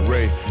Raspberry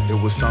Beret.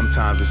 It was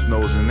Sometimes It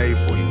Snows in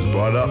April. He was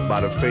brought up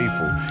by the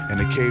faithful in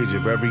the cage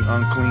of every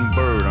unclean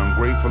bird,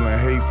 ungrateful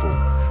and hateful.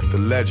 The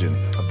legend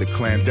of the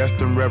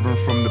clandestine reverend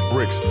from the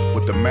bricks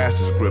with the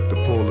master's grip to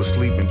pull a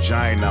sleeping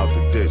giant out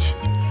the ditch.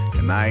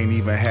 And I ain't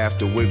even have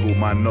to wiggle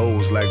my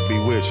nose like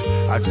Bewitched.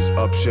 I just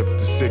upshift the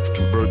 6,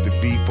 convert the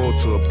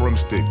V4 to a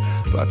broomstick.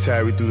 But I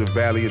tarry through the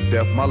valley of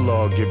death, my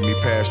Lord give me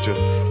pasture.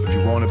 If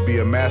you want to be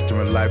a master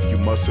in life, you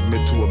must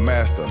submit to a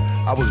master.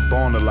 I was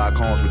born to lock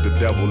horns with the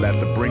devil at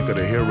the brink of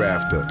the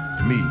hereafter.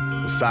 Me,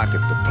 the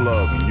socket, the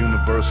plug, and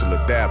universal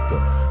adapter.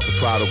 The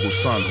prodigal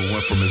son who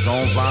went from his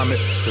own vomit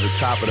to the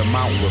top of the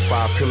mountain with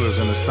 5 pillars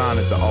in the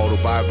sonnet. The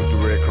autobiography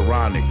read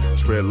Quranic.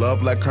 Spread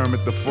love like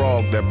Kermit the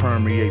Frog that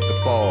permeate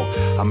the fog.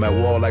 I'm at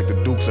war like the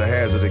Dukes of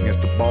Hazzard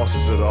against the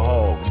bosses of the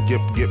hogs.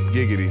 Gip, gip,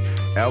 giggity.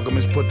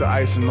 Alchemists put the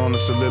icing on the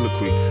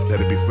soliloquy.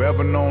 Let it be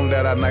forever known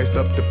that I niced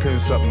up the pen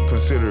something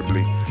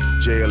considerably.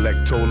 J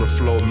Electola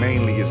flow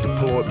mainly is a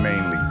poet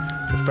mainly.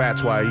 The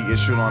facts why he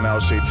issued on Al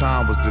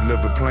Shaitan was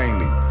delivered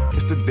plainly.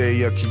 It's the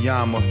day of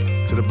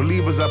Qiyamah. To the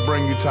believers I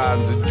bring you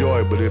tidings of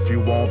joy. But if you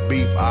want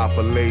beef, I'll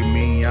fillet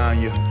me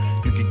on ya.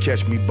 You can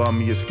catch me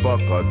bummy as fuck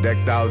or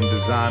decked out in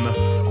designer.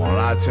 On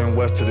I-10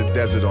 west to the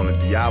desert on the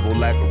Diablo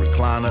like a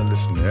recliner.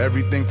 Listen to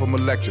everything from a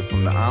lecture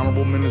from the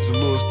Honorable Minister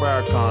Louis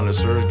Farrakhan to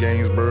Serge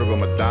Gainsbourg or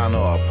Madonna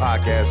or a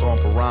podcast on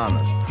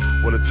piranhas.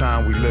 What a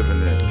time we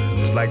living in.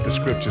 Just like the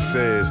scripture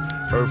says,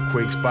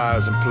 earthquakes,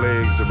 fires, and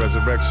plagues, the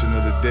resurrection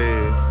of the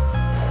dead.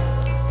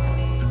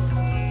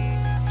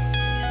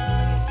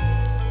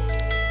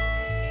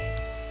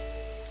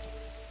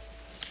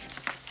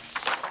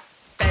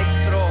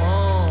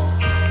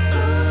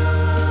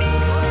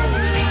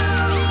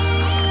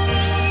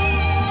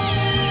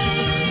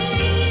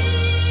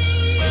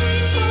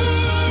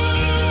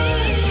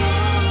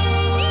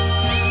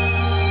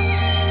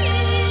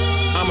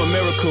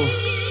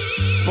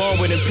 Born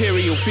with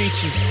imperial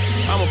features.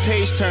 I'm a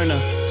page turner,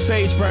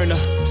 sage burner,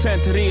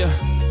 Santeria,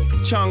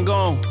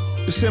 Chang'an,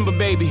 December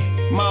baby,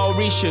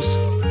 Mauritius,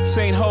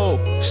 Saint Ho.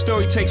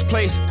 Story takes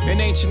place in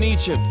ancient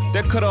Egypt.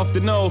 They're cut off the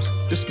nose,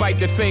 despite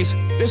their face.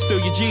 They're still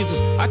your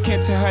Jesus. I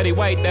can't tell how they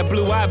white. That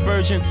blue-eyed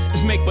virgin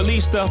is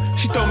make-believe stuff.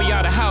 She throw me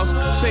out of house,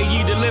 say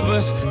ye deliver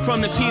us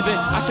from this heathen.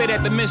 I say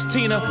that to Miss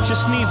Tina, she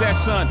sneeze at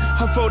son.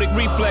 Her photic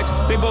reflex,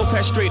 they both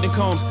had straightening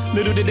combs.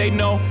 Little did they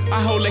know,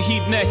 I hold the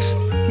heat next.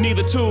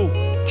 Neither tool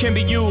can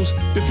be used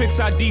to fix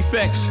our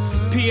defects.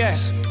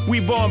 P.S. We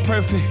born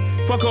perfect.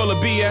 Fuck all the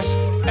BS.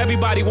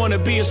 Everybody wanna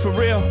be us for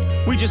real.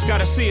 We just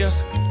gotta see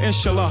us.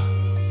 Inshallah.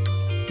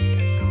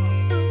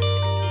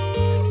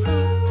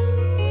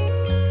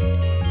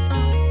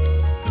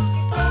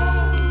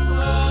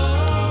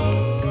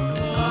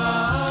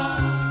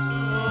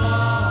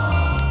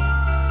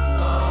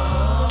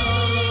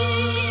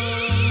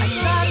 I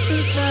tried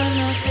to turn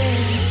a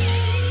page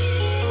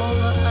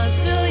over a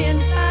zillion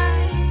times.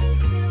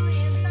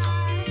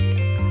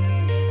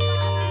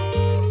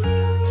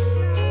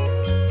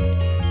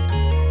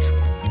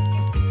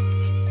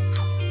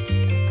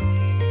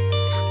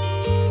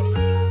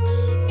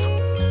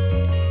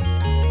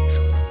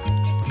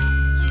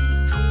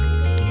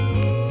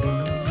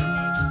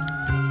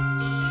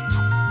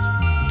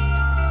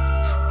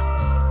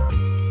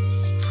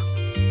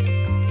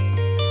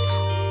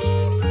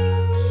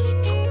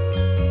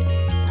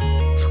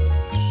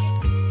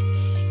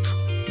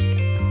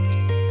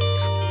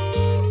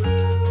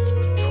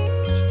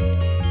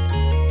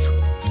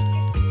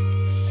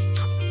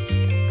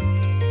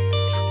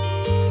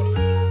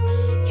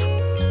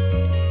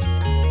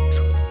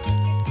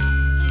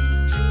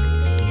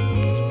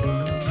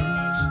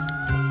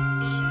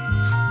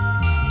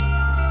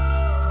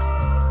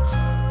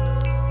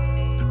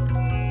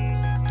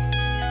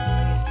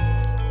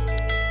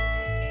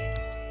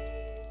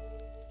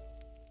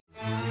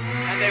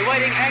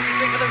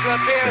 anxiously for them to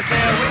appear at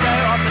their window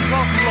on the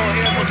 12th floor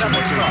here at the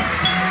Southern Cross.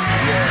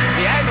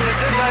 The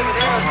ambulances over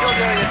there are still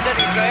doing a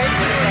steady trade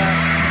with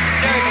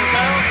hysterical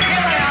girls.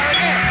 Here they are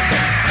again.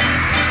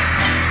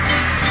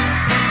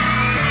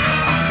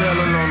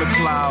 Sailing on the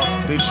cloud,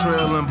 they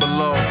trailing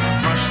below.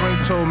 My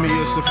shrink told me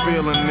it's a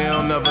feeling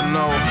they'll never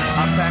know.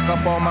 I pack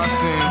up all my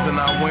sins and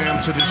I wear them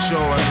to the shore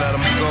and let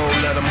them go,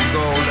 let them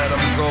go, let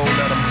them go,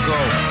 let them go.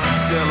 I'm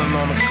sailing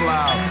on the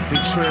cloud,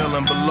 they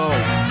trailing below.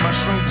 My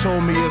shrink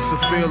told me it's a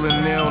feeling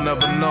they'll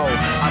never know.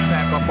 I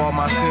pack up all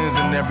my sins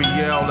and every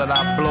yell that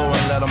I blow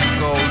and let them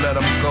go, let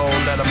them go,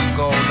 let them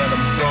go, let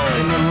them go.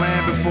 In the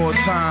land before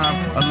time,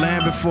 a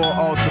land before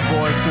altar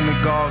boys,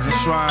 synagogues and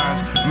shrines,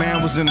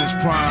 man was in his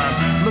prime.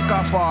 Look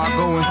how far I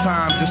go in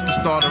time just to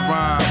start a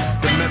rhyme.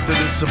 The method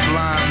is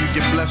sublime, you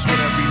get blessed with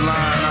every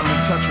line. I'm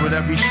in touch with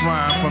every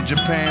shrine, from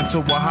Japan to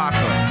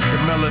Oaxaca. The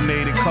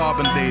melanated,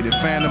 carbon dated,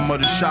 phantom of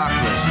the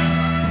chakras.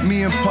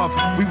 Me and Puff,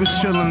 we was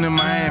chillin' in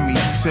Miami.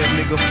 He said,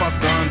 nigga, fuck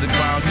the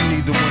underground. You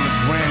need to win a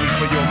Grammy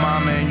for your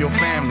mama and your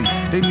family.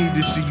 They need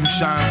to see you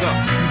shined up.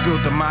 You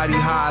built a mighty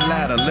high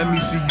ladder. Let me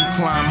see you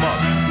climb up.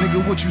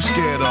 Nigga, what you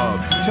scared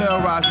of?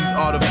 Terrorize these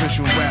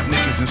artificial rap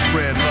niggas and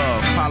spread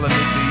love. Pollinate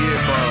the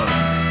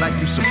earbuds like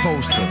you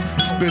supposed to.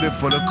 Spit it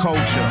for the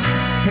culture.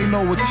 Pay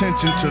no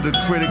attention to the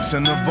critics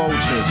and the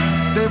vultures.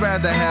 They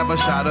rather have a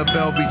shot of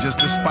Belvy just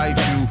to spite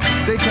you.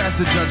 They cast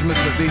the judgments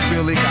cause they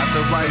feel they got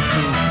the right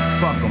to.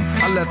 Fuck them,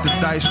 I let the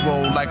dice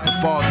roll like the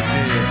father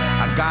did.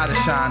 I gotta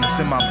shine, it's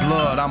in my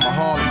blood, I'm a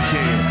Harlem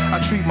kid.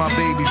 I treat my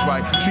babies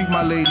right, treat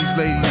my ladies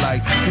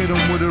ladylike. Hit them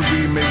with a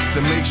remix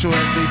to make sure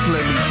that they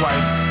play me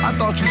twice. I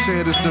thought you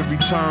said it's the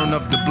return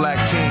of the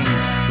black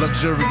kings.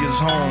 Luxurious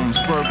homes,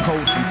 fur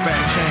coats and fat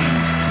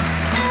chains.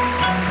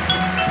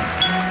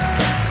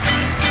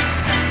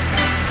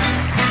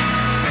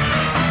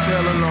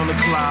 Sailing on the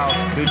cloud,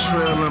 they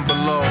trailing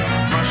below.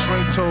 My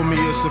shrink told me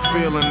it's a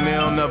feeling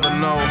they'll never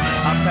know.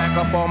 I pack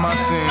up all my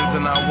sins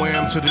and I wear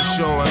them to the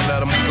shore and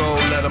let them go,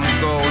 let them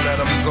go, let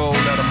them go,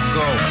 let them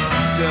go.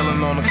 I'm sailing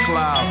on the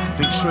cloud,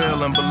 they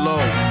trailing below.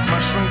 My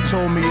shrink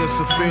told me it's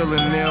a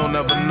feeling they'll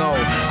never know.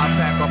 I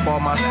pack up all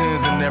my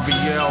sins and every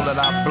yell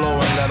that I blow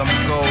and let them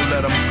go,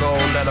 let them go,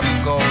 let them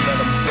go, let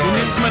them go. In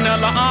this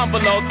manila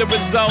envelope, the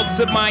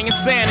results of my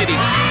insanity.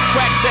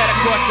 Crack sat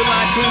across the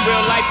line between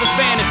real life and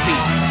fantasy.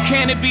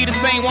 Can it be the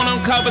same one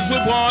on covers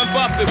with Warren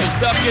Buffett? Was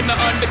stuck in the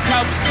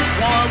undercovers, was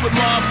warring with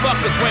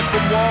motherfuckers. Went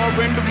from war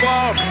into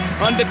war,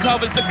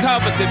 undercovers to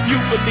covers. If you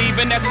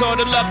believe in that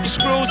sort of love, your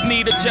screws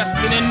need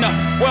adjusting enough.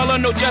 Well, I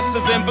know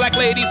justice and black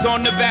ladies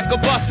on the back of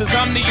buses.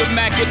 I'm the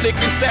immaculate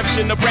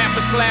conception of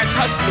rappers /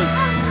 hustlers.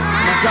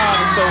 My God,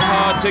 it's so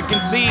hard to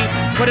conceive,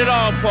 but it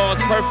all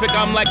falls perfect.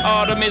 I'm like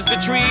autumn is the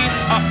trees.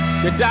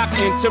 The doc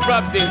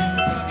interrupted.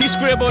 He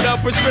scribbled a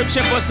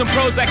prescription for some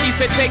Prozac. He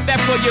said, take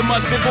that for your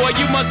mustard, boy.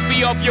 You must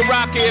be off your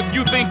rocker if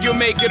you think you'll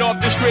make it off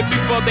the strip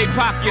before they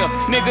pop you.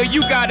 Nigga,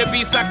 you gotta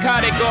be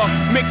psychotic or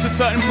mixing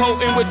something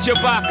potent with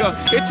your vodka.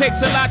 It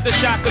takes a lot to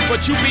shock us,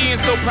 but you being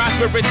so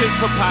prosperous is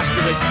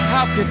preposterous.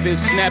 How could this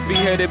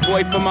snappy-headed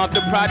boy from out the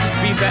projects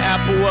be the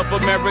apple of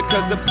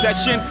America's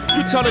obsession?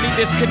 You totally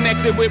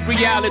disconnected with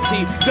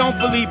reality.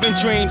 Don't believe in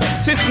dreams.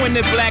 Since when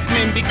did black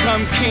men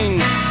become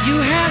kings?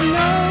 You have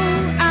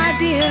no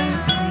idea,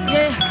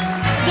 yeah,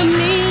 the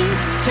means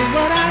to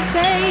what I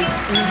say,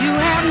 and you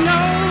have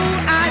no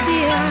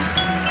idea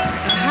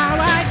how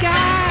I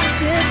got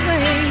this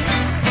way.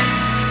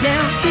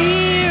 Now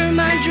hear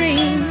my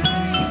dream,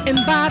 and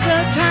by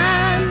the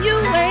time you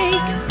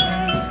wake,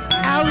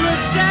 I'll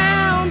look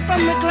down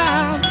from the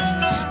clouds,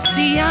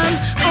 see I'm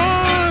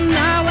on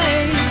my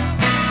way.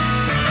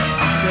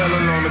 I'm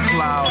sailing on the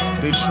cloud,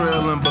 they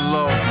trailing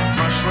below.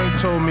 My shrink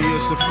told me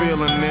it's a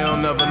feeling they'll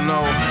never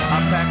know. I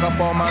pack up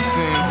all my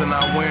sins and I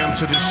wear them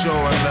to the shore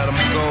and let them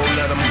go,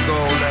 let them go,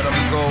 let them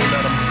go,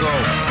 let them go.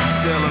 I'm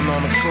sailing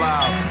on the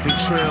cloud, they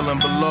trailing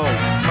below.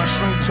 My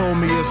shrink told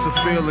me it's a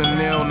feeling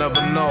they'll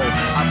never know.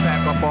 I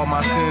pack up all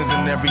my sins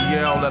and every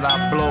yell that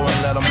I blow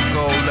and let them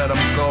go, let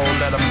them go,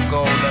 let them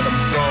go, let them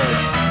go.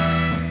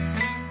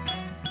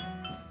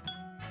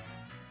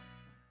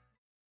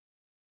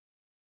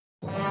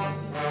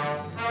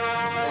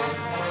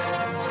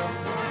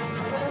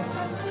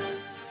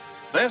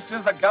 This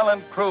is the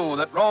gallant crew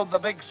that rode the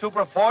big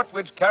superfort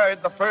which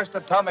carried the first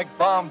atomic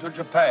bomb to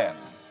Japan.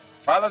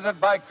 Piloted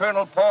by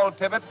Colonel Paul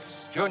Tibbets,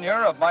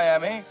 Jr. of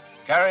Miami,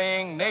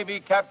 carrying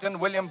Navy Captain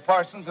William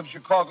Parsons of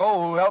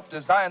Chicago, who helped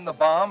design the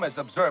bomb as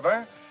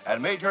observer,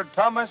 and Major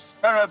Thomas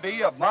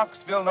Farabee of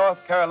Knoxville,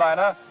 North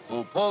Carolina,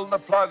 who pulled the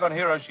plug on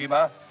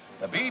Hiroshima,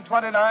 the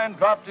B-29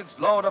 dropped its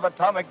load of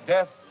atomic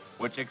death,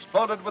 which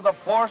exploded with a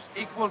force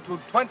equal to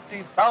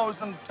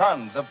 20,000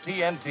 tons of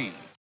TNT.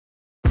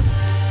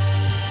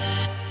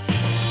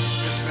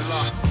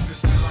 Bismillah,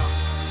 Bismillah,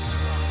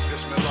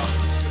 Bismillah,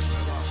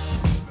 Bismillah.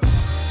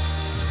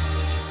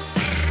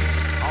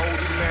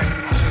 أعوذ بالله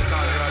من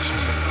الشيطان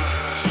الرجيم.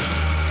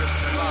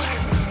 Bismillah.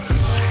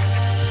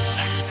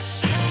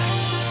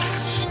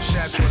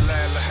 أشهد أن لا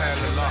إله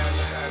إلا الله.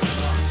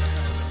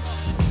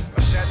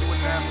 أشهد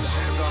أن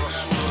محمدا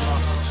رسول الله.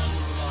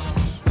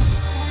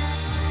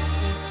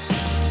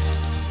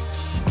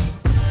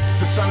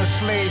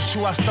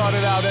 told you I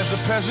started out as a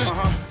peasant?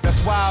 That's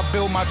why I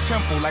built my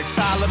temple like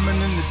Solomon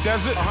in the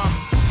desert.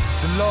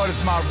 The Lord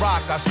is my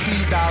rock, I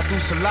speed dial through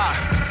Salah.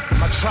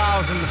 My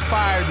trials in the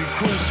fiery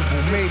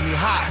crucible made me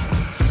hot.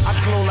 I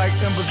glow like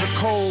embers of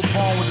coal,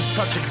 born with a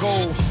touch of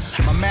gold.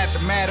 My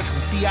mathematical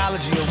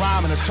theology, a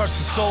rhyme and a touch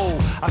the soul.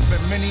 I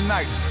spent many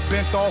nights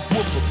bent off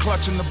whoopper,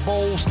 clutching the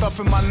bowl,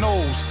 stuffing my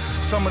nose.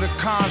 Some of the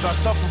cons I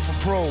suffer for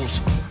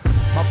prose.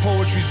 My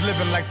poetry's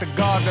living like the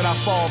God that I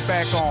fall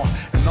back on.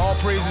 And all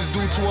praise is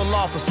due to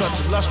Allah for such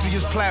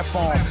illustrious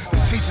platform.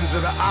 The teachings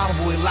of the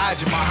Honorable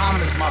Elijah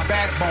Muhammad is my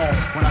backbone.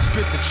 When I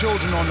spit the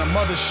children on the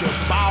mothership,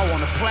 bow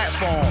on the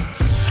platform.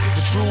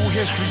 The true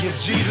history of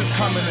Jesus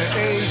coming to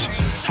age.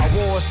 I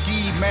wore a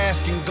ski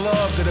mask and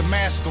glove to the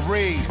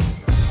masquerade.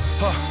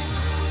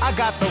 I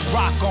got the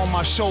rock on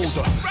my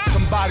shoulder.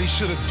 Somebody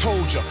should have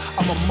told you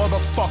I'm a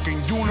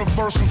motherfucking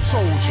universal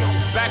soldier.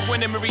 Back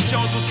when Emery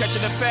Jones was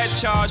catching a Fed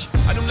charge,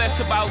 I knew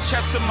less about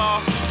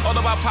Chesimard, all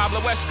about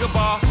Pablo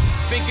Escobar.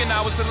 Thinking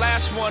I was the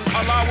last one,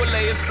 Allah would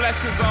lay his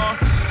blessings on.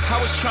 I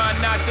was trying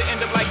not to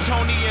end up like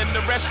Tony in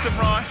the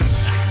restaurant.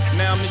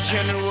 Now I'm the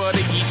general of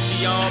the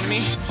Geechee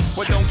army.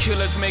 What don't kill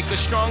us make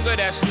us stronger,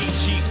 that's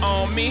Nietzsche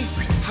on me.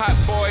 Hot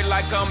boy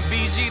like I'm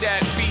BG,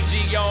 that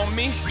Fiji on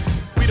me.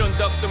 We done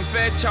ducked them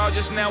Fed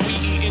charges, now we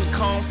eating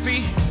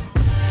comfy.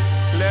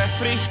 Left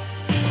free,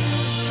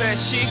 said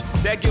she,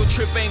 that guilt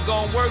trip ain't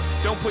gon' work,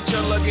 don't put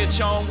your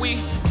luggage on we.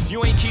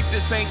 You ain't keep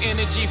the same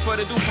energy for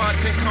the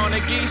DuPonts and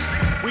Carnegies.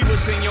 We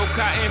was in your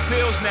cotton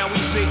fields, now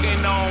we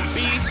sitting on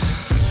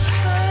beasts.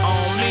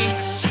 On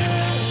me.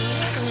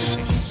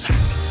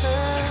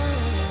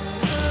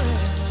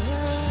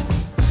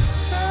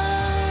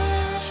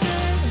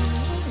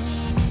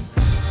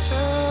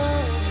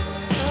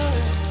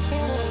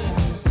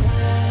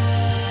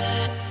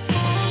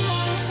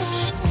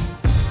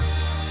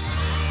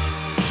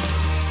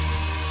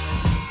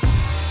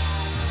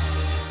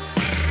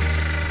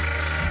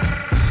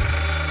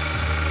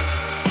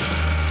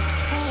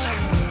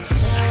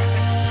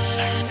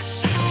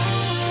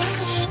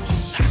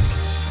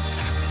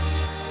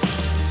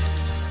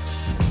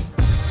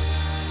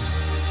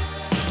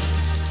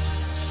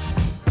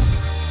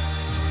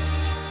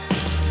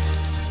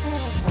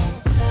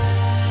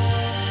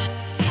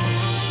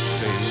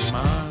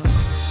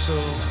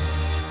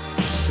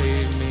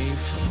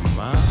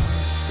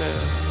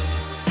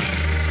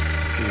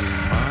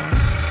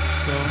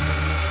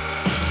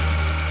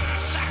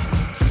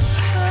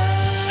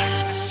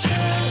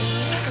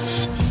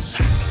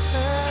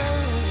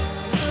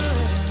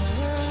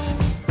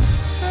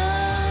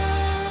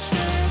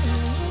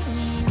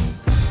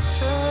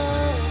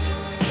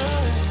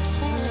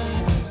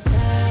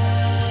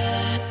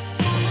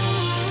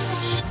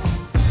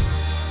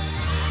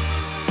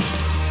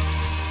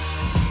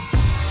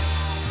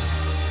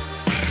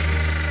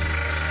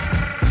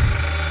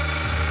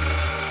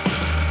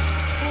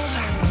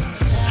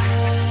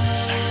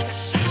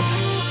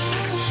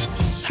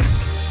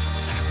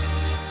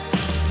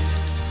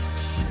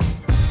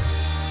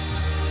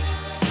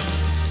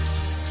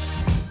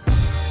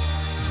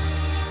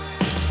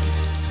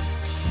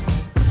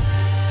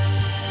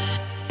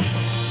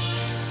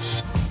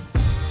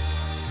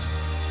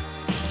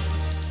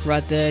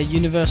 Right there,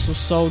 Universal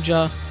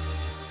Soldier.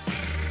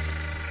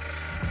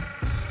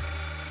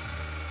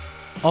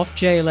 Off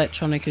Jay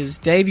Electronica's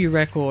debut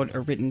record, A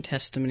Written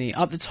Testimony.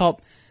 Up the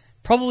top,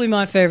 probably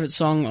my favourite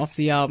song off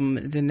the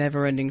album, The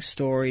Never Ending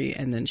Story,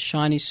 and then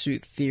Shiny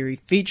Suit Theory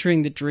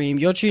featuring The Dream.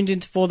 You're tuned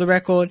into For the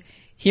Record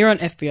here on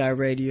FBI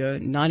Radio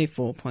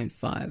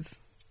 94.5.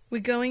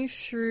 We're going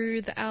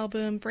through the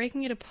album,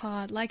 breaking it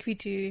apart like we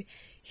do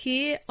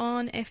here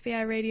on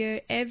FBI Radio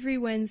every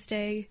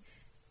Wednesday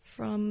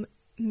from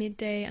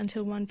midday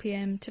until 1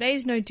 p.m.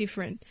 Today's no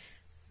different.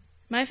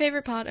 My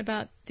favourite part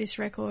about this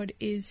record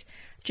is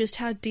just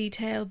how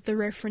detailed the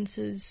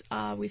references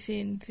are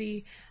within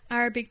the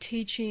Arabic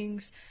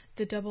teachings,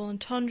 the double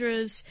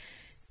entendres.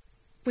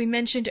 We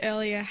mentioned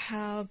earlier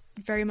how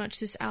very much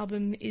this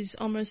album is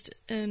almost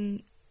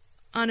an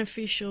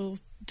unofficial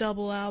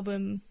double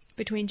album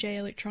between Jay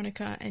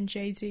Electronica and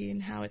Jay-Z,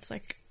 and how it's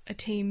like a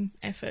team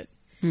effort.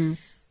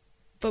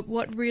 But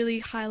what really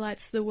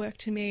highlights the work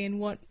to me, and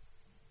what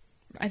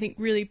I think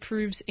really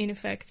proves in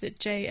effect that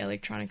Jay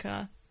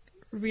Electronica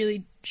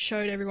really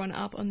showed everyone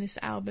up on this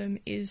album,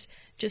 is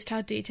just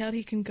how detailed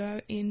he can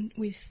go in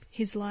with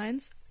his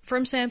lines.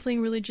 From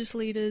sampling religious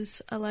leaders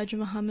Elijah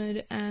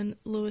Muhammad and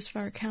Louis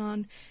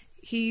Farrakhan,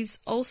 he's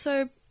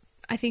also,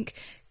 I think,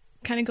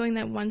 kind of going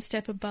that one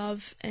step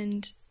above,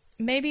 and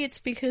maybe it's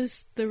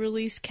because the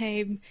release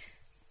came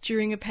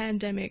during a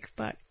pandemic,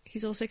 but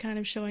he's also kind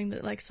of showing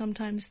that like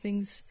sometimes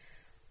things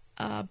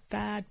are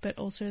bad, but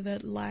also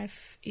that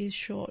life is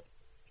short.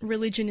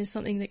 Religion is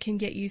something that can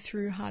get you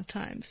through hard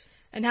times.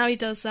 And how he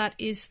does that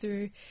is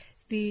through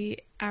the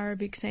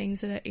Arabic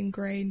sayings that are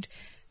ingrained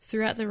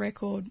throughout the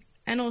record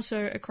and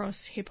also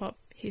across hip-hop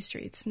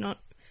history. It's not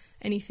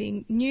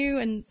anything new,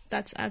 and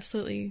that's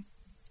absolutely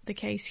the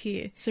case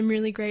here. Some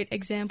really great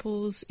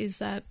examples is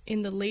that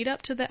in the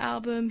lead-up to the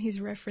album, he's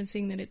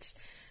referencing that it's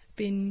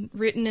been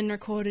written and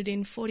recorded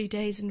in 40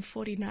 days and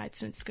 40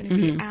 nights, and it's going to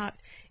be out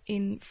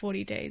in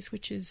 40 days,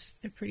 which is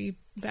a pretty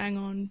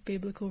bang-on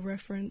biblical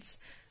reference.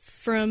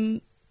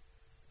 From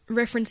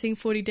referencing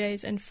 40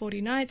 days and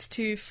 40 nights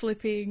to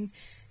flipping,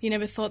 you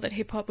never thought that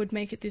hip-hop would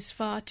make it this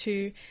far,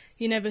 to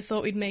you never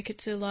thought we'd make it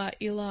to La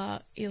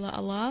Ilaha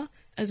Illallah,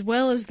 as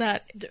well as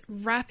that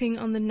rapping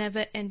on the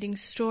never-ending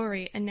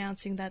story,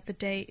 announcing that the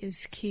day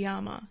is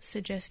Qiyamah,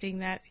 suggesting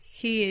that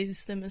he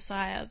is the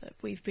Messiah that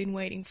we've been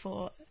waiting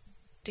for.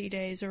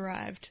 D-Day's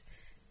arrived.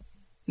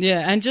 Yeah,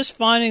 and just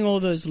finding all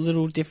those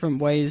little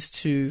different ways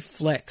to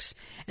flex,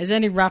 as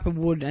any rapper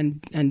would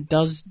and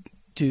does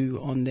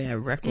do on their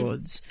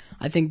records.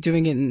 I think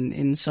doing it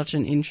in such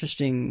an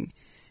interesting,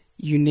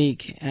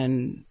 unique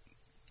and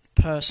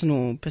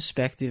personal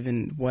perspective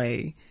and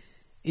way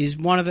is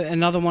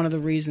another one of the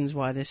reasons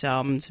why this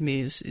album to me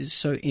is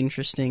so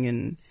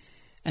interesting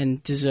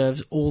and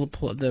deserves all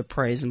the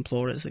praise and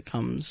plaudits that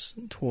comes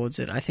towards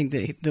it. I think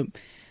that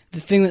the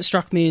thing that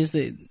struck me is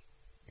that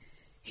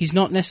he's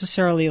not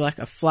necessarily like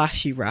a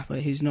flashy rapper.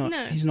 He's not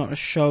a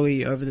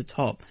showy, over the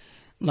top.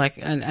 Like,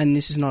 and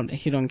this is not a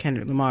hit on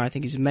Kendrick Lamar. I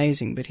think he's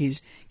amazing, but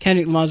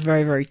Kendrick Lamar's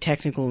very, very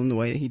technical in the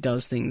way that he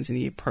does things, and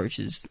he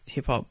approaches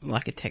hip hop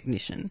like a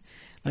technician.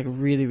 Like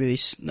really, really,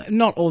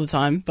 not all the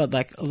time, but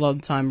like a lot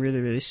of the time, really,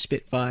 really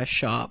spitfire,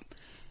 sharp,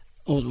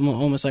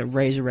 almost like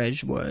razor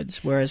edge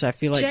words. Whereas I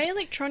feel like Jay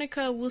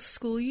Electronica will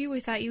school you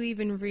without you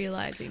even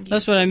realizing.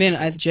 That's what I mean.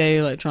 Jay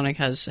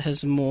Electronica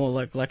has more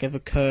like of a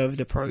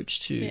curved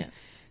approach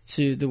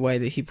to the way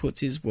that he puts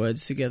his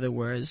words together.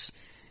 Whereas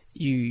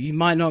you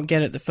might not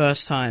get it the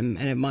first time,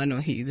 and it might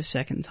not hit you the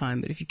second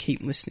time. But if you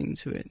keep listening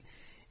to it,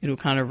 it'll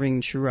kind of ring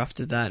true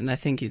after that. And I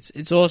think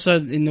it's also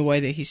in the way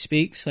that he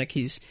speaks. Like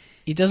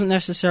he doesn't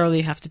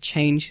necessarily have to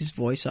change his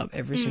voice up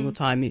every single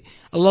time.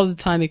 A lot of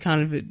the time he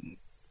kind of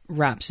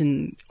raps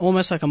in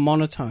almost like a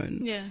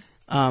monotone.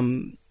 Yeah.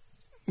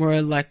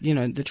 Where like, you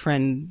know, the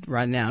trend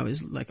right now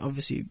is like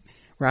obviously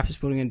rappers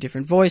putting in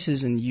different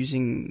voices and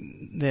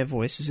using their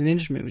voice as an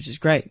instrument, which is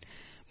great.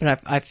 But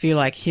I feel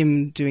like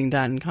him doing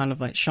that and kind of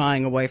like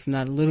shying away from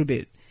that a little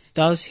bit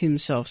does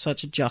himself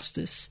such a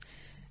justice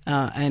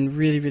and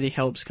really, really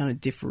helps kind of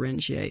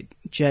differentiate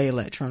Jay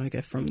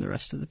Electronica from the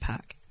rest of the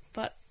pack.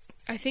 But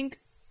I think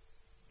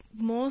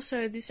more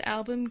so this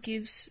album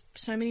gives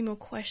so many more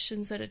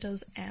questions that it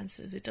does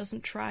answers. It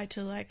doesn't try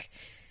to like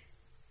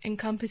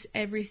encompass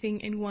everything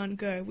in one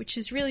go, which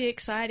is really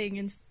exciting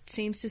and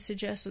seems to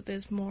suggest that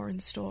there's more in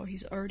store.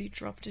 He's already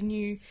dropped a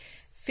new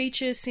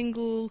feature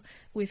single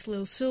with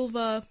Lil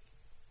Silver.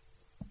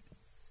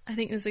 I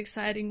think there's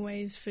exciting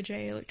ways for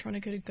Jay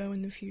Electronica to go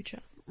in the future.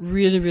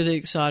 Really, really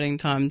exciting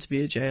time to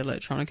be a Jay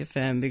Electronica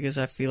fan, because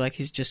I feel like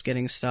he's just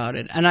getting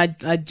started. And I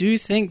do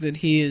think that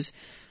he is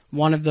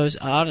one of those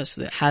artists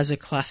that has a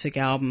classic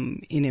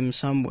album in him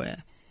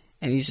somewhere,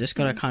 and he's just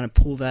got to kind of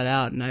pull that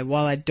out. And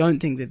while I don't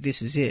think that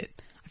this is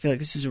it, I feel like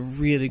this is a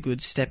really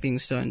good stepping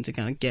stone to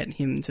kind of get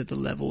him to the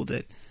level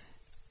that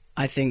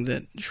I think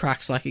that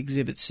tracks like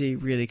Exhibit C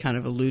really kind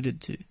of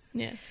alluded to.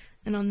 Yeah,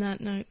 and on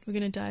that note, we're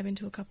going to dive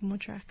into a couple more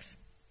tracks.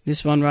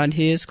 This one right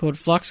here is called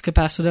Flux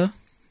Capacitor.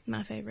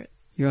 My favourite.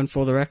 You're on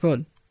For the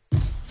Record.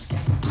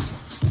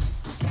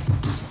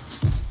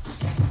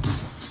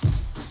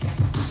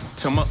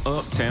 To my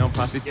uptown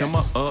posse, to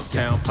my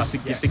uptown posse,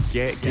 get the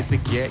gat, get the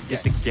gat,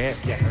 get the gat.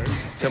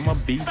 To my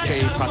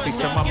BK posse,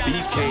 to my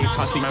BK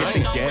posse, get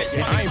the gat,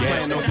 get the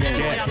gat, get the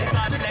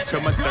gat. To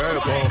my third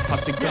wall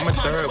posse, to my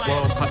third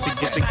wall posse,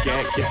 get the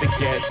gat, get the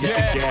gat, get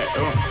the gat.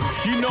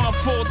 You know I'm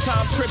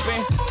full-time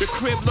tripping. The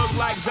crib look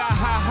like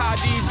Zaha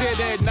Hadid did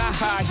it. Nah,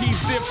 he's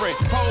different.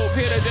 Hove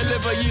here to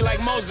deliver ye like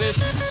Moses.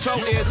 So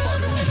it's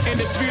in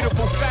this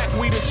beautiful fact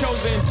we the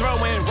chosen.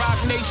 Throwing Rock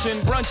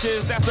Nation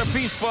brunches, that's a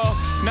piece for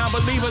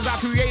non-believers. I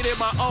created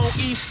my own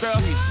Easter.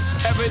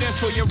 Evidence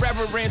for your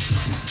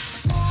reverence.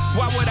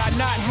 Why would I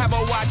not have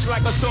a watch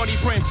like a Saudi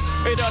prince?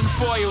 It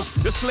unfoils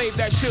the slave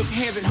that shook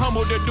hands and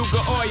humbled the Duke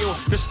of Oil.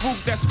 The spook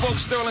that spoke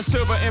sterling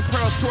silver and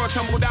pearls tore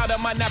tumbled out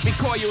of my nappy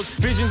coils.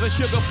 Visions of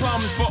sugar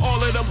plums for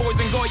all of the boys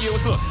and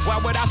goyles. Look,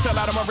 why would I sell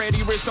out of my ready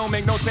wrist? Don't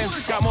make no sense.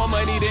 Got more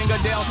money than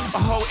Goodell.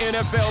 A whole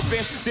NFL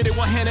bench. Did it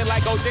one-handed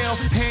like Odell.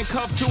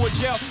 Handcuffed to a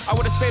jail. I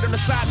would have stayed on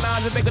the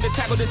sidelines if they could have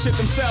tackled the chip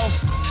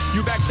themselves.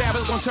 You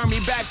backstabbers gonna turn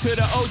me back to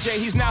the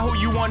OJ. He's not who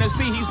you wanna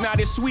see. He's not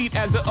as sweet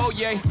as the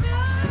Oye.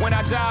 When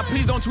I die,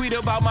 please don't tweet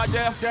about my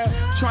death.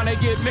 Trying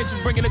to get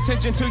mentions, bringing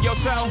attention to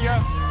yourself.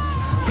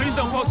 Please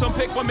don't post some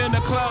pic from in the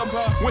club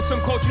with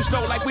some quote you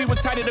stole like we was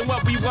tighter than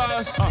what we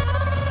was.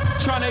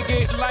 Trying to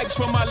get likes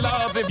for my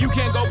love. If you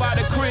can't go by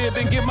the crib,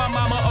 then give my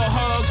mama a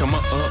hug. To my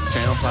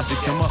uptown posse,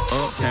 to my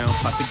uptown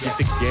posse, get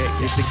the gat,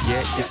 get the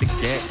gat, get the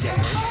gat.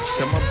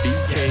 To my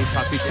BK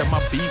posse, to my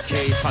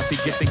BK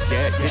posse, get the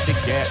gat, get the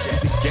gat,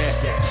 get the gat.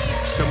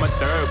 To my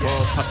third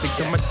wall posse,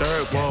 to my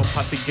third wall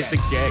posse, get the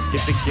gat,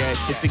 get the gat,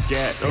 get the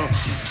gat.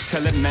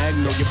 Tell that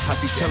Magno your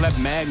posse, tell that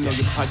Magno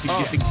your posse,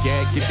 get the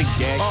gat, get the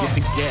gat, get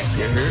the gat.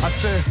 You heard? I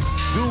said,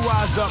 do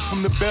eyes up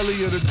from the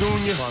belly of the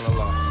dunya.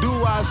 Do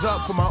eyes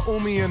up for my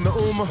Umi and the the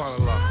Ummah.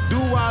 Do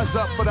wise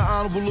up for the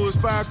Honorable Louis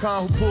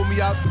Farrakhan, who pulled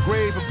me out the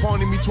grave and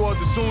pointed me toward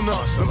the Sunnah.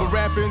 Remember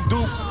rapping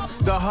Duke?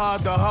 The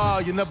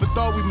hard. You never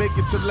thought we'd make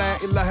it to La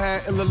ilaha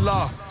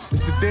illallah.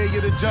 It's the day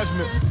of the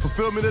judgment,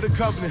 fulfillment of the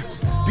covenant.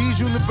 These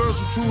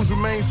universal truths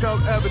remain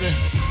self-evident.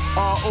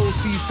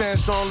 ROC stand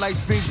strong like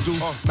Sphinx do.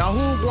 Now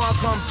who wanna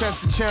come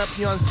test the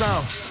champion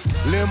sound?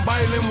 Limb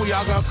by limb, we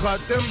all gonna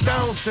cut them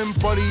down.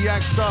 Symphony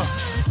acts up.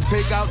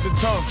 Take out the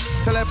tongue.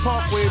 Tell that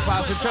pump wave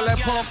posse, tell that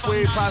pump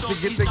wave posse.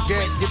 Get the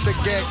gat, get the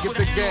gat, get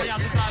the gat.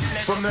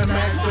 From the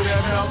Mac to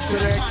that milk to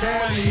that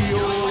Cali.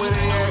 Oh, where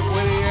they at,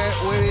 where they at,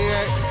 where they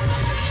at?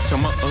 To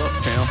my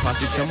uptown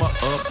posse, to my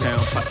uptown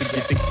posse,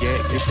 get the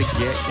gat, get the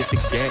gat, get the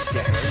gat.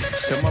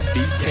 To my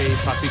BK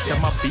posse, to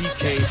my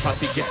BK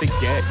posse, get the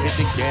gat, get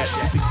the gat,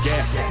 get the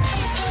gat.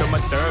 To my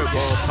third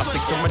wall posse,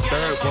 to my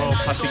third wall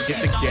posse,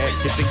 get the gat,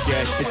 get the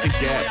gat, get the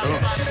gat.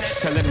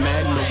 Tell that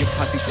Magnolia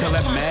posse, tell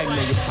that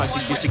Magnolia posse,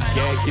 get the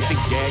gat, get the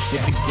gat,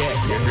 get the gat.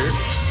 You heard?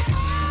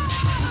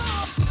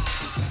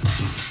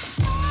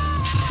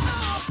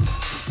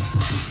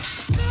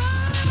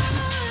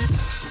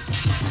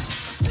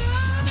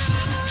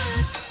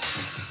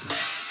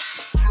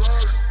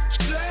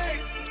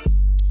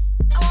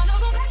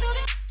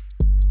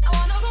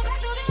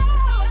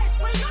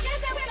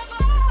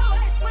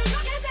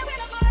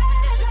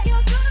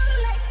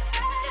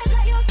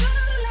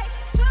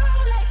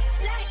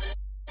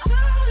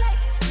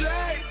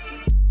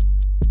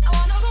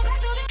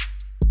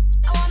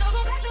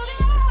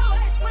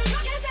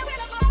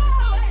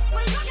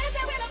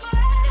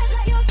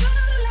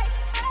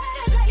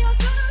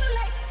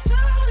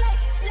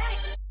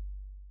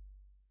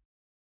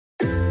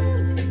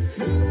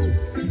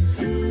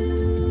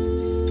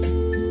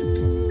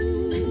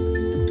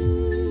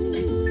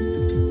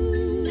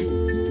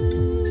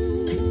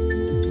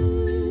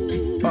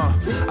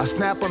 I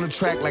snap on the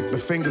track like the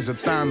fingers of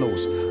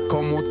Thanos.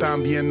 Como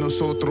también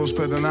nosotros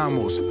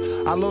perdonamos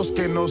a los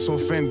que nos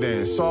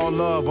ofenden. It's all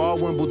love, all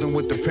Wimbledon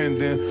with the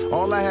pendant.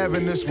 All I have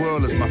in this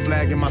world is my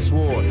flag and my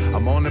sword.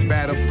 I'm on the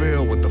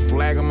battlefield with the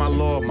flag of my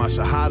Lord. My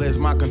shahada is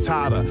my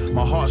cantata.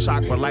 My heart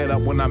chakra light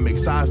up when I make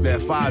size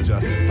that faja.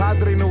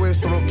 Padre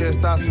nuestro que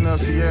estás en el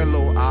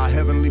cielo, our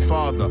heavenly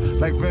Father.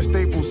 Like Vince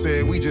Staples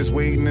said, we just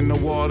waiting in the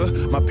water.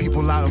 My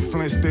people out in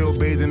Flint still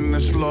bathing in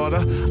the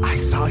slaughter.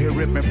 ICE out here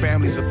ripping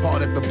families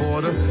apart at the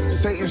border.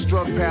 Satan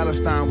struck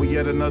Palestine with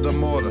yet another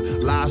mortar.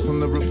 Lies from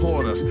the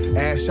reporters.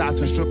 Ass shots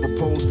and stripper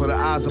poles for the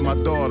eyes of my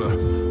daughter.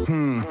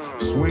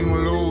 Swing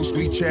low,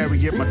 sweet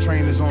chariot. My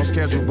train is on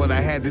schedule, but I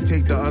had to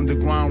take the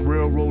underground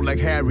railroad like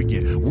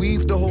Harriet.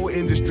 Weave the whole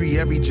industry,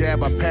 every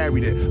jab I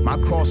parried it. My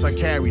cross I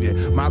carried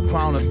it. My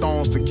crown of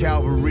thorns to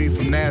Calvary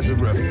from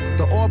Nazareth.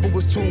 The orbit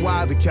was too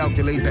wide to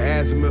calculate the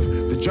azimuth.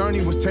 The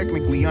journey was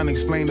technically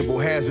unexplainable,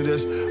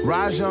 hazardous.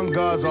 Rise young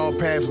gods, all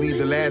paths lead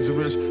to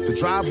Lazarus. The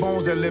dry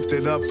bones that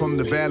lifted up from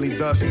the valley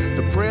dust.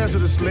 The prayers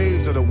of the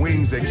slaves are the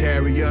wings that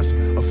carry us.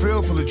 A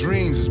field full of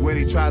dreams is where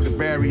they tried to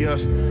bury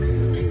us.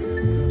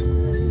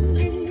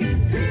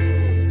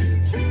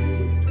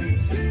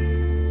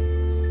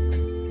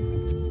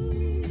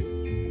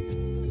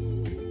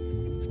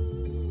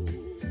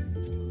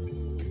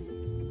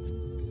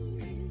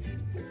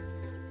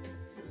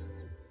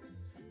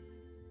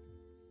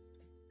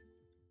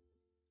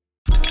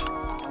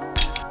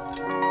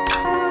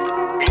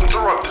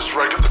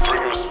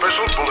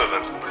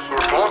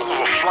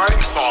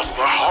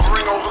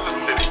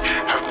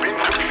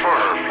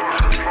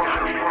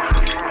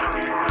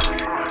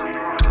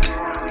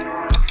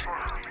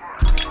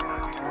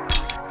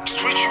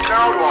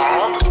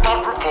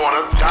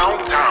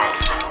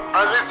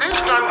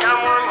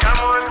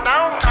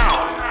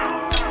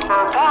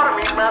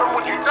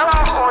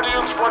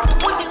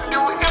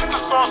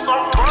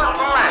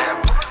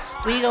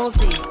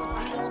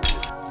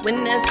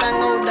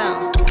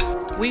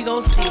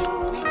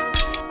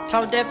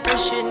 Talk that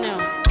fresh shit now.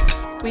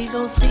 We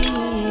gon' see.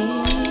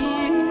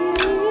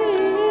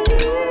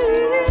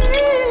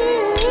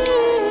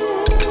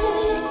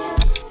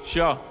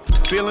 Sure,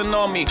 feeling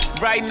on me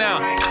right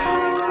now.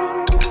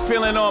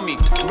 Feeling on me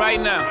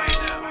right now.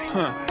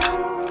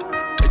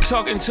 They're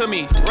talking to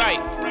me,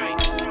 right?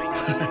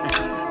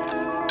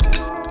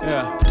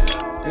 Yeah.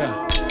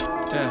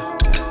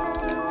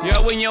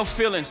 Yo, in your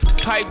feelings,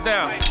 pipe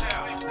down.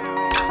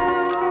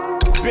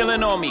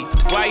 Feeling on me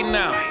right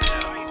now.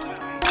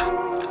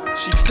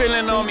 She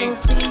feeling on me.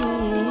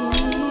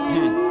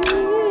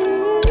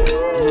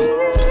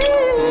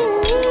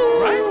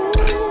 Right?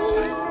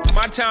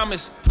 My time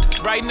is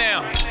right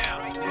now.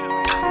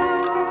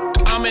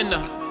 I'm in the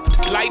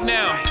light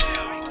now.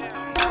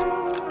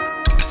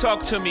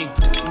 Talk to me,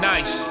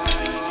 nice.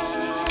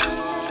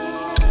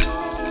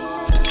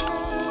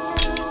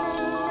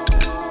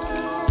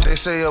 They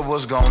say it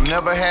was gonna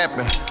never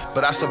happen,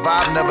 but I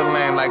survived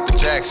Neverland like the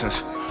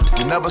Jacksons.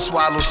 We never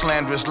swallow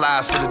slanderous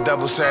lies for the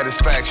devil's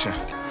satisfaction.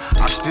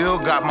 I still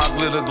got my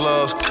glitter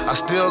gloves, I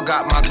still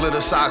got my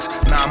glitter socks.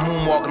 Now I'm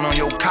moonwalking on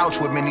your couch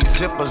with many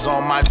zippers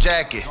on my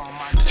jacket.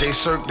 J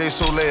Cirque de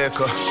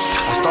Soleica.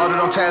 I started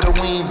on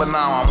Tatooine, but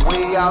now I'm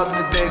way out in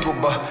the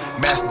Dagobah.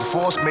 Master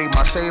Force made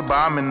my saber,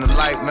 I'm in the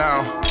light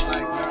now.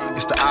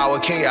 It's the hour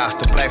of chaos,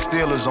 the black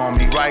steel is on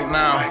me right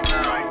now.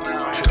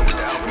 Hit him with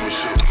the album and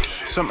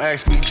shit. Some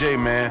ask me, Jay,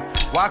 man,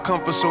 why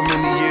come for so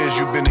many years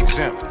you've been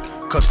exempt?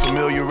 Cause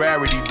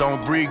familiarity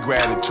don't breed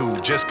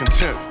gratitude, just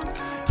contempt.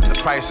 And the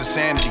price of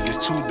sanity is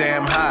too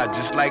damn high,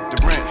 just like the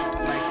rent.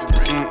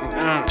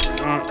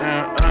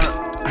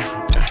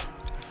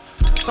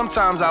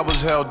 Sometimes I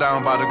was held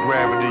down by the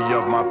gravity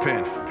of my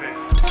pen.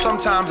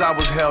 Sometimes I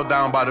was held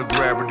down by the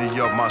gravity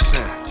of my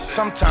sin.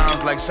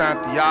 Sometimes, like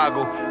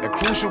Santiago, at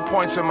crucial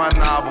points in my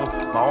novel,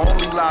 my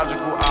only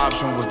logical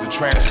option was to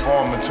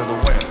transform into the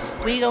wind.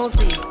 We gon'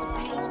 see.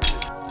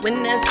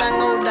 When that sun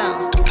go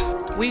down,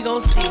 we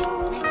gon' see.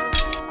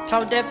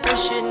 Talk that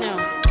fresh shit now.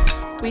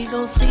 We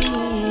gon' see.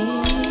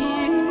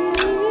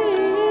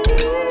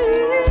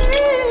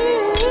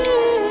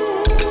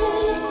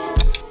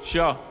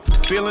 Sure,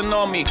 feeling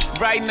on me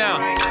right now.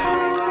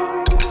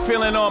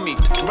 Feeling on me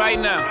right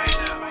now.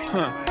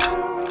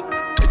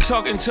 They're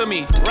talking to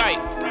me right.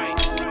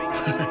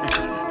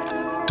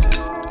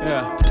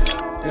 Yeah.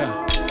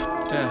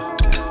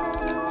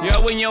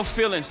 Yo, in your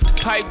feelings,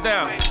 pipe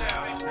down.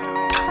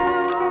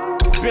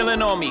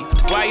 Feeling on me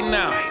right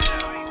now.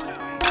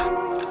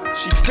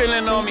 She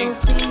feeling on me.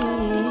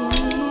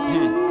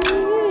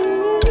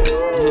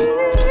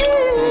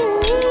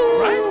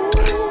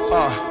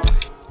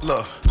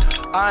 Look,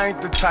 I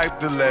ain't the type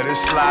to let it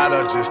slide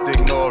or just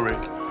ignore it.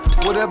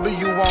 Whatever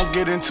you won't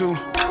get into,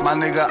 my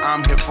nigga,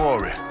 I'm here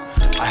for it.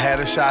 I had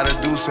a shot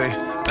of Douce,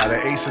 now the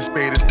ace of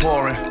spade is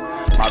pouring.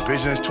 My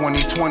vision's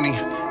 2020,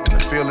 and the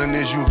feeling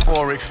is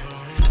euphoric.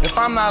 If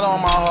I'm not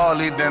on my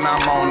Harley, then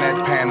I'm on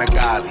that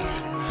Panigale.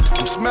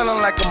 I'm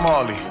smelling like a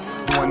Marley,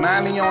 doing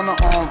 90 on the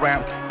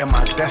on-ramp, and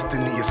my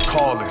destiny is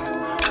calling.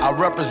 I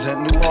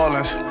represent New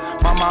Orleans,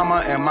 my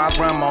mama and my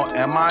grandma,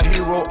 and my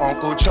hero,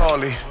 Uncle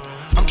Charlie.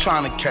 I'm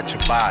trying to catch a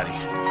body.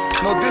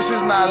 No, this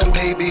is not a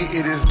maybe,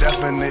 it is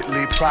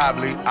definitely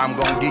probably. I'm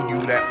gonna give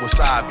you that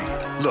wasabi.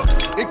 Look,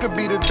 it could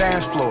be the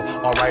dance floor,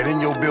 or right in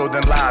your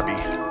building lobby.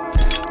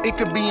 It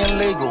could be in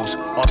Lagos,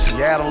 or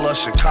Seattle, or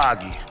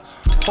Chicago.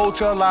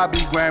 Hotel lobby,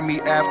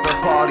 Grammy, after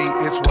party,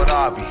 it's what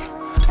Avi.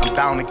 I'm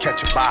down to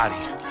catch a body.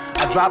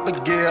 I dropped a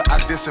gear, I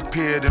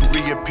disappeared and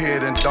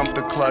reappeared and dumped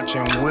the clutch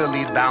and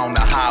wheelie down the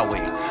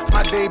highway.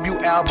 My debut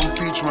album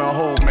featuring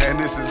Hov, man,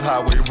 this is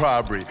highway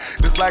robbery.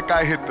 It's like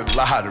I hit the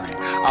lottery.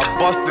 I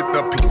busted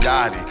the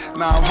pinata.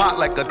 Now I'm hot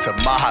like a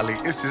tamale.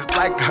 It's just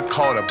like I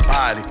caught a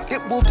body.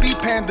 It will be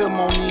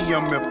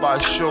pandemonium if I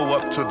show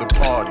up to the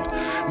party.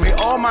 May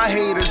all my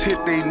haters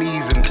hit their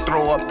knees and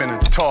throw up in the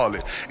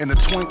toilet. In the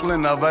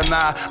twinkling of an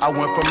eye, I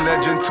went from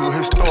legend to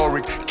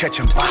historic,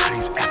 catching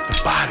bodies after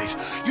bodies.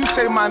 You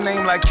say my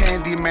name like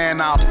Candy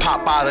Man, I'll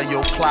pop out of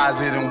your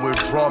closet and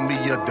withdraw me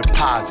a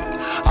deposit.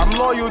 I'm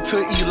loyal to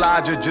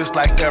Elijah just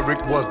like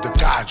Eric was the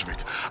Godric.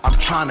 I'm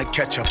trying to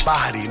catch a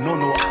body. No,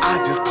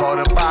 I just caught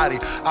a body.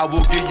 I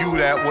will give you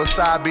that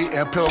wasabi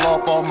and peel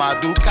off all my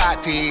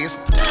Ducatis.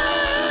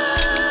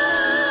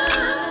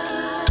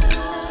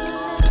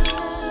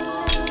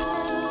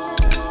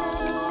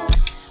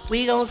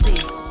 We gon' see.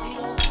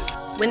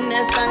 When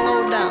that sun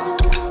go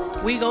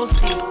down, we gon'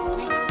 see.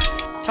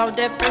 Talk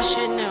that fresh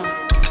shit now.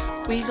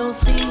 We gon'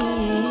 see.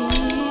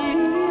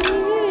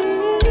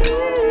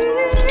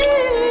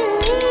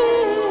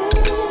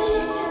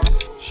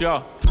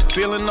 Sure,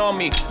 feeling on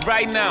me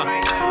right now.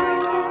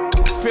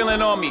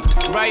 Feeling on me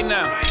right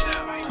now.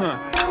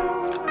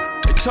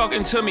 They're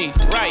talking to me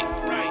right.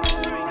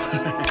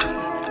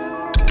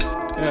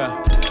 Yeah.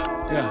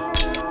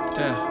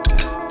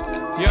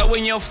 Yo,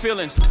 in your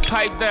feelings,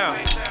 pipe down.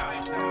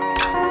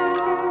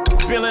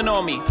 Feeling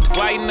on me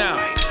right now.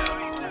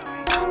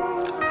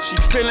 She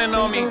feeling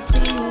on me.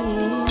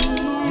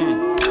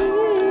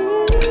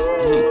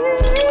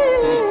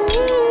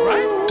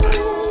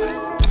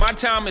 Right? My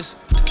time is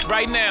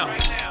right now.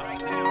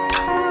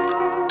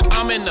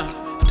 I'm in the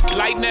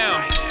light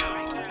now.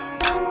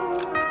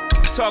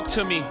 Talk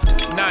to me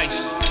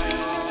nice.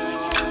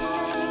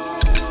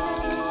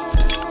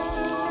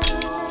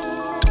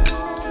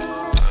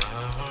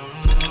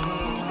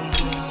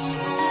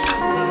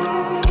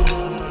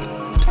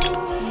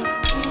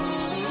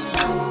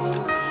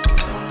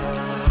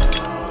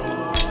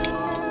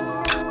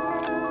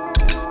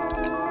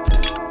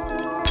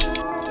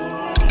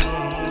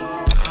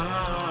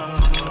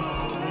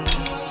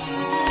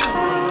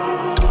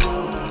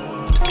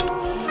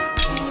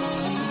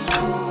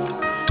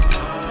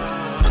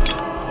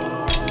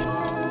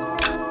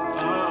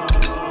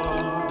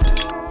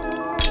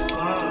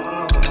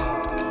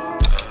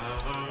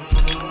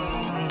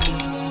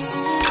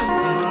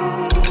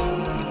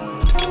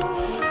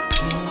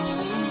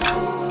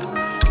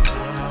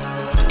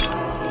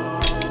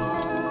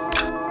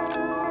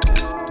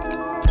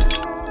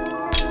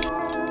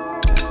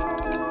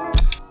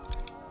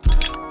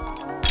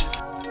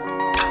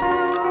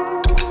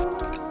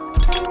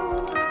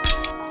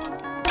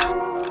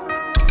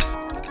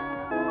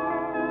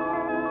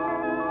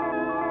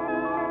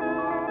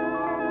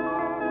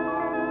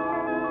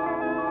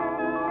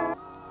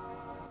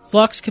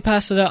 Flux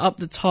Capacitor up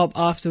the top,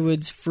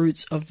 afterwards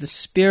Fruits of the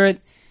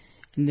Spirit,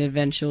 and then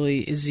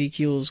eventually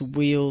Ezekiel's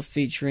Wheel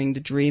featuring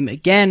The Dream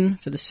again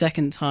for the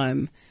second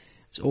time.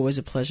 It's always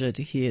a pleasure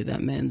to hear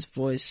that man's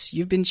voice.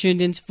 You've been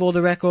tuned in For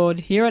the Record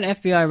here on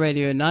FBI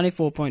Radio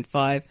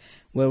 94.5,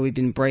 where we've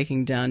been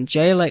breaking down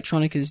Jay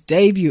Electronica's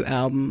debut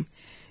album,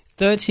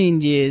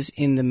 13 years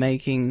in the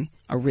making,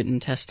 A Written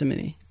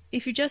Testimony.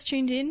 If you just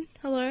tuned in,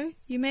 hello,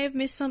 you may have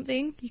missed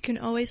something. You can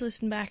always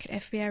listen back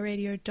at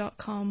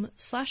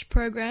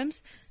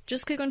fbiradio.com/programs.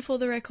 Just click on For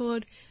the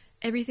Record.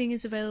 Everything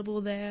is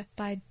available there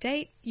by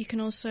date. You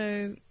can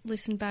also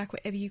listen back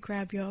wherever you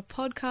grab your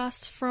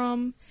podcasts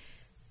from.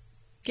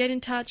 Get in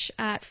touch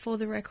at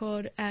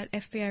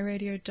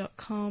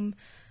fortherecord@fbiradio.com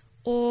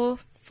or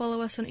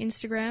follow us on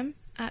Instagram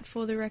at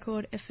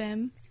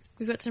fortherecordfm.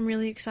 We've got some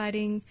really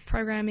exciting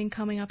programming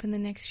coming up in the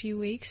next few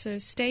weeks, so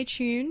stay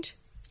tuned.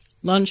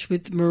 Lunch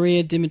with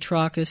Maria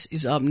Dimitrakis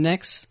is up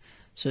next,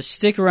 so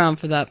stick around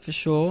for that for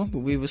sure, but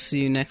we will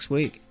see you next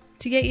week.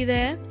 To get you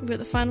there, we've got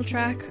the final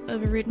track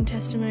of A Written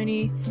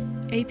Testimony,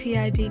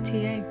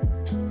 APIDTA.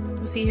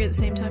 We'll see you here at the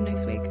same time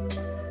next week.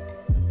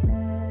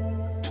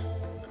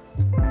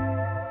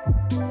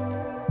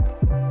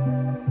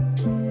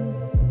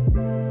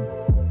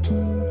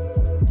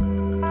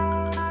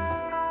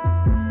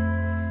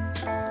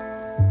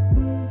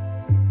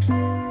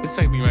 This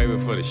take me right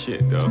before the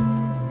shit,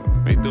 though.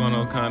 They doing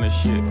all kind of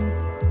shit.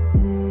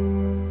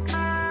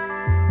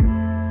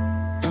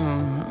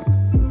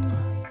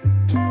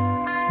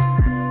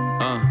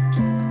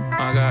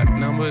 I got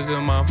numbers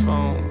in my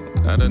phone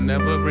that'll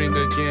never ring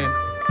again,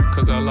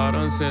 cause a lot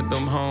done sent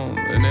them home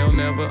and they'll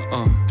never,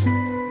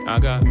 I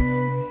got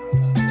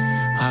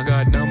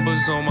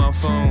numbers on my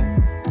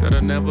phone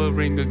that'll never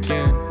ring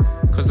again,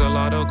 cause a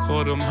lot will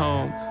call them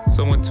home.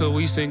 So until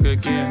we sing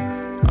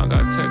again, I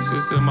got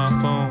texts in my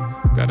phone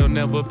that'll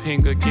never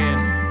ping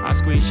again. I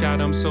screenshot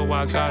them so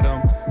I got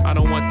them. I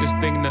don't want this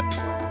thing to...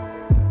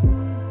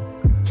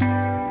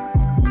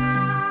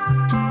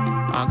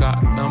 I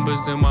got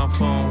numbers in my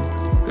phone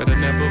that'll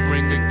never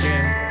ring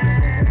again.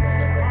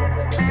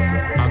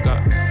 I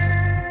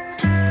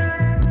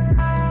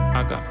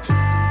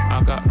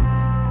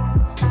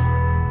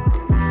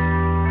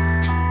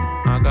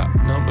got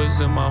numbers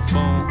in my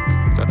phone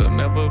that'll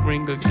never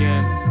ring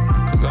again,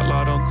 cause a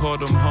lot don't call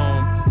them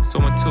home. So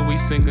until we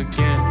sing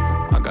again,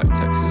 I got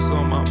texts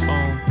on my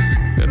phone,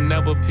 they'll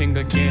never ping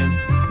again.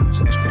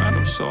 Subscribe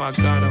them so I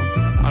got them.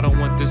 I don't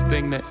want this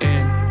thing to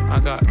end. I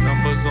got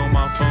numbers on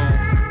my phone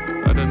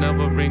that'll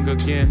never ring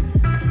again,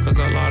 cause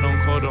a lot don't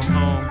call them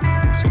home,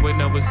 so we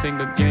never sing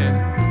again.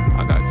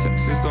 I got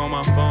texts on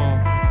my phone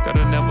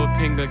that'll never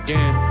ping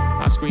again.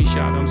 I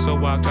screenshot them so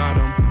I got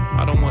them.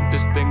 I don't want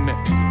this thing to...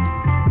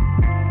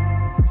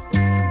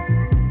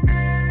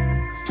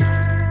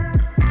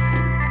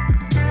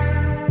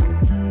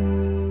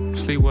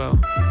 Sleep well,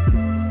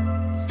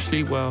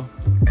 sleep well.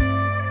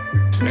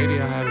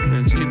 Lately I haven't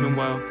been sleeping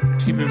well,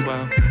 keeping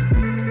well.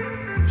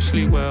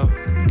 Sleep well,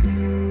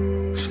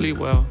 sleep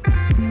well.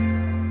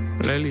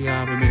 Lately I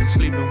haven't been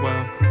sleeping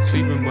well,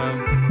 sleeping well.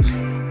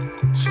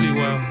 Sleep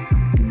well,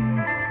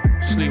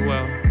 sleep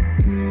well.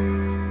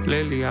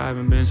 Lately I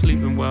haven't been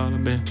sleeping well,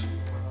 I've been...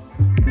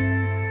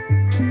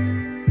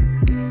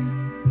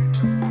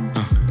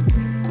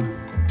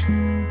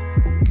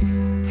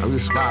 I'm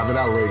just vibing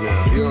out right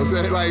now, you know what I'm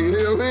saying? Like, you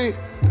know what I mean?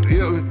 You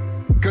know,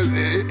 cause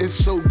it's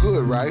so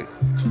good, right?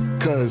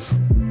 Cause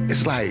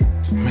it's like,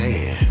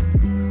 man,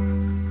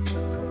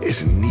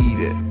 it's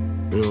needed,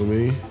 you know what I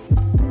mean?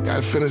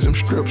 Gotta finish them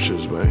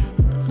scriptures, man.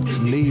 It's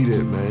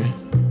needed, man.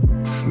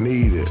 It's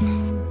needed.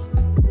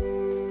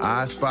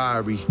 Eyes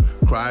fiery,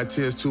 cry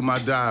tears to my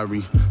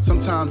diary.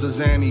 Sometimes a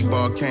Xanny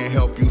bar can't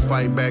help you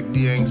fight back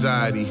the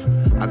anxiety.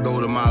 I go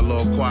to my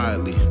Lord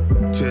quietly,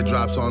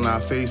 teardrops on our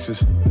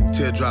faces.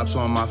 Teardrops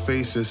on my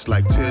faces,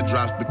 like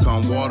teardrops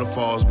become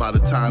waterfalls by the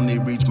time they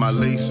reach my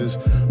laces.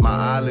 My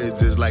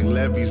eyelids is like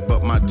levees,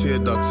 but my tear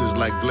ducts is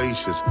like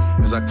glaciers.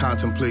 As I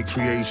contemplate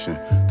creation,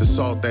 the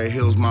salt that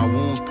heals my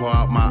wounds pour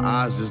out my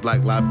eyes is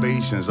like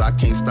libations. I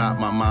can't stop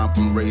my mind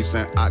from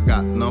racing. I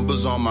got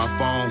numbers on my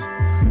phone,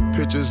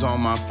 pictures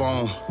on my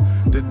phone.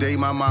 The day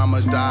my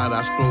mama died,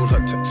 I scrolled her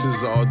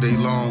texts all day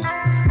long.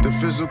 The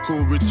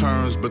physical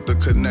returns, but the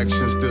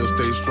connection still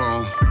stays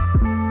strong.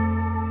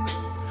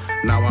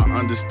 Now I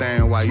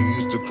understand why you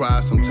used to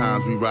cry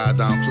sometimes we ride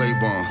down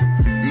Claiborne.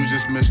 You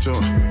just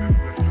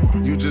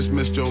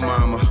missed your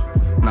mama.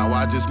 Now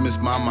I just miss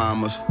my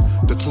mamas.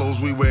 The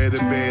clothes we wear to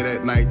bed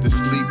at night, the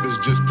sleep is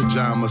just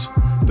pajamas.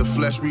 The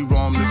flesh we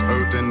roam this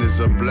earth and is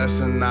a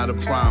blessing, not a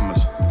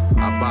promise.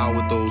 I bow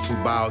with those who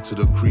bow to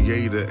the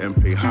Creator and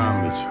pay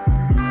homage.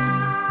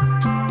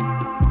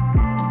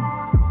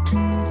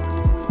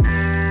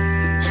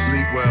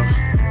 Sleep well.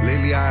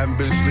 Lately I haven't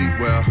been sleep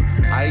well.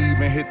 I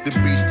even hit the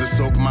beach to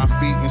soak my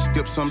feet and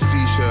skip some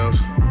seashells.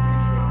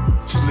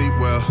 Sleep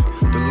well.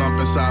 The lump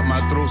inside my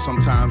throat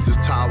sometimes is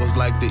towers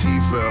like the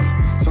Eiffel.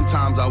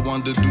 Sometimes I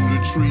wonder, do the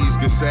trees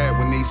get sad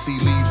when they see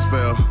leaves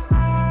fell?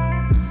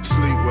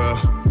 Sleep well.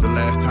 The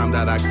last time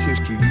that I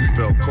kissed you, you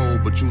felt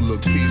cold, but you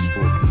look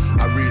peaceful.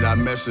 I read our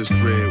message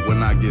thread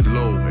when I get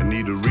low and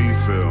need a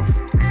refill.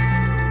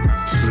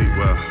 Sleep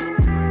well.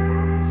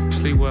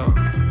 Sleep well.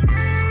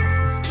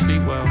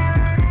 Sleep well.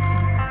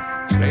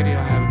 Lady,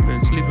 I haven't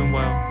been sleeping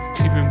well,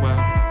 keeping well.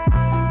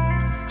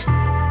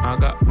 I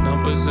got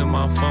numbers in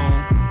my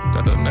phone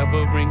that'll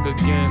never ring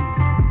again,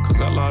 cause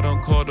Allah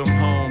don't call them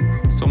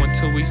home. So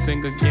until we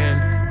sing again,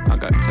 I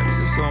got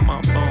texts on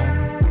my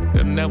phone,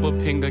 they'll never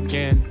ping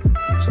again.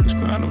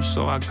 Subscribe them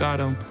so I got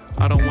them,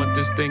 I don't want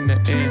this thing to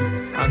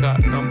end. I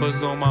got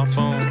numbers on my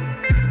phone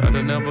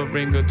that'll never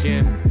ring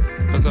again,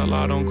 cause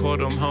Allah don't call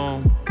them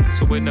home,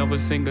 so we never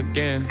sing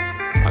again.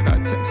 I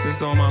got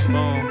texts on my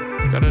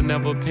phone that'll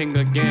never ping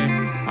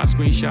again. I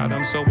screenshot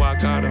them so I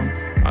got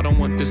them, I don't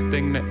want this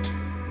thing to